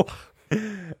 no.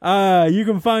 You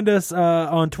can find us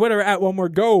on Twitter at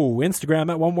onewordgo,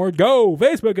 Instagram at onewordgo,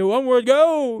 Facebook at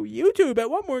onewordgo, YouTube at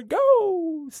onewordgo,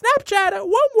 Snapchat at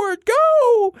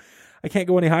onewordgo. I can't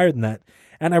go any higher than that.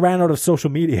 And I ran out of social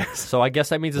media. So I guess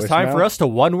that means it's time for us to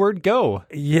one word go.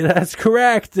 Yeah, that's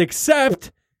correct.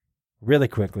 Except, really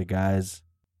quickly, guys,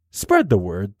 spread the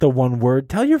word, the one word.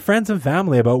 Tell your friends and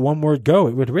family about One Word Go.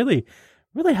 It would really,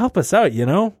 really help us out, you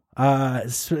know?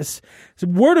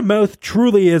 Word of mouth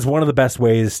truly is one of the best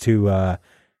ways to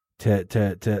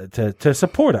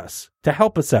support us, to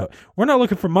help us out. We're not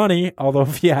looking for money, although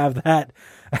if you have that,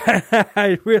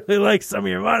 I'd really like some of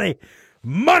your money.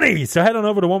 So head on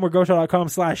over to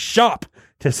onewordgoshow.com/shop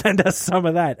to send us some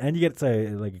of that, and you get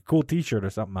like a cool t-shirt or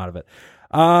something out of it.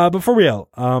 But for real,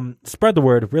 spread the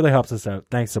word. It really helps us out.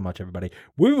 Thanks so much, everybody.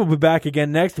 We will be back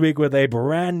again next week with a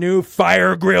brand new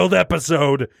fire grilled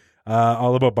episode,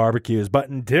 all about barbecues. But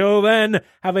until then,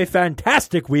 have a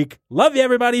fantastic week. Love you,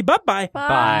 everybody. Bye-bye.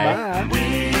 Bye.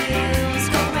 Wheels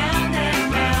go round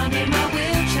and round in my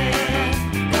wheelchair.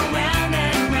 Go round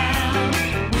and round.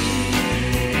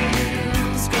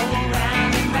 Wheels go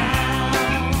round and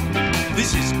round.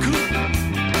 This is cool.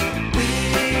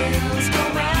 Wheels go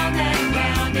round and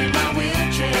round in my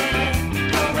wheelchair.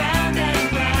 Go round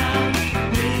and round.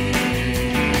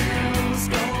 Wheels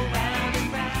go round and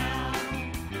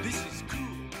round. This is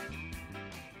cool.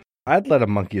 I'd let a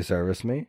monkey service me.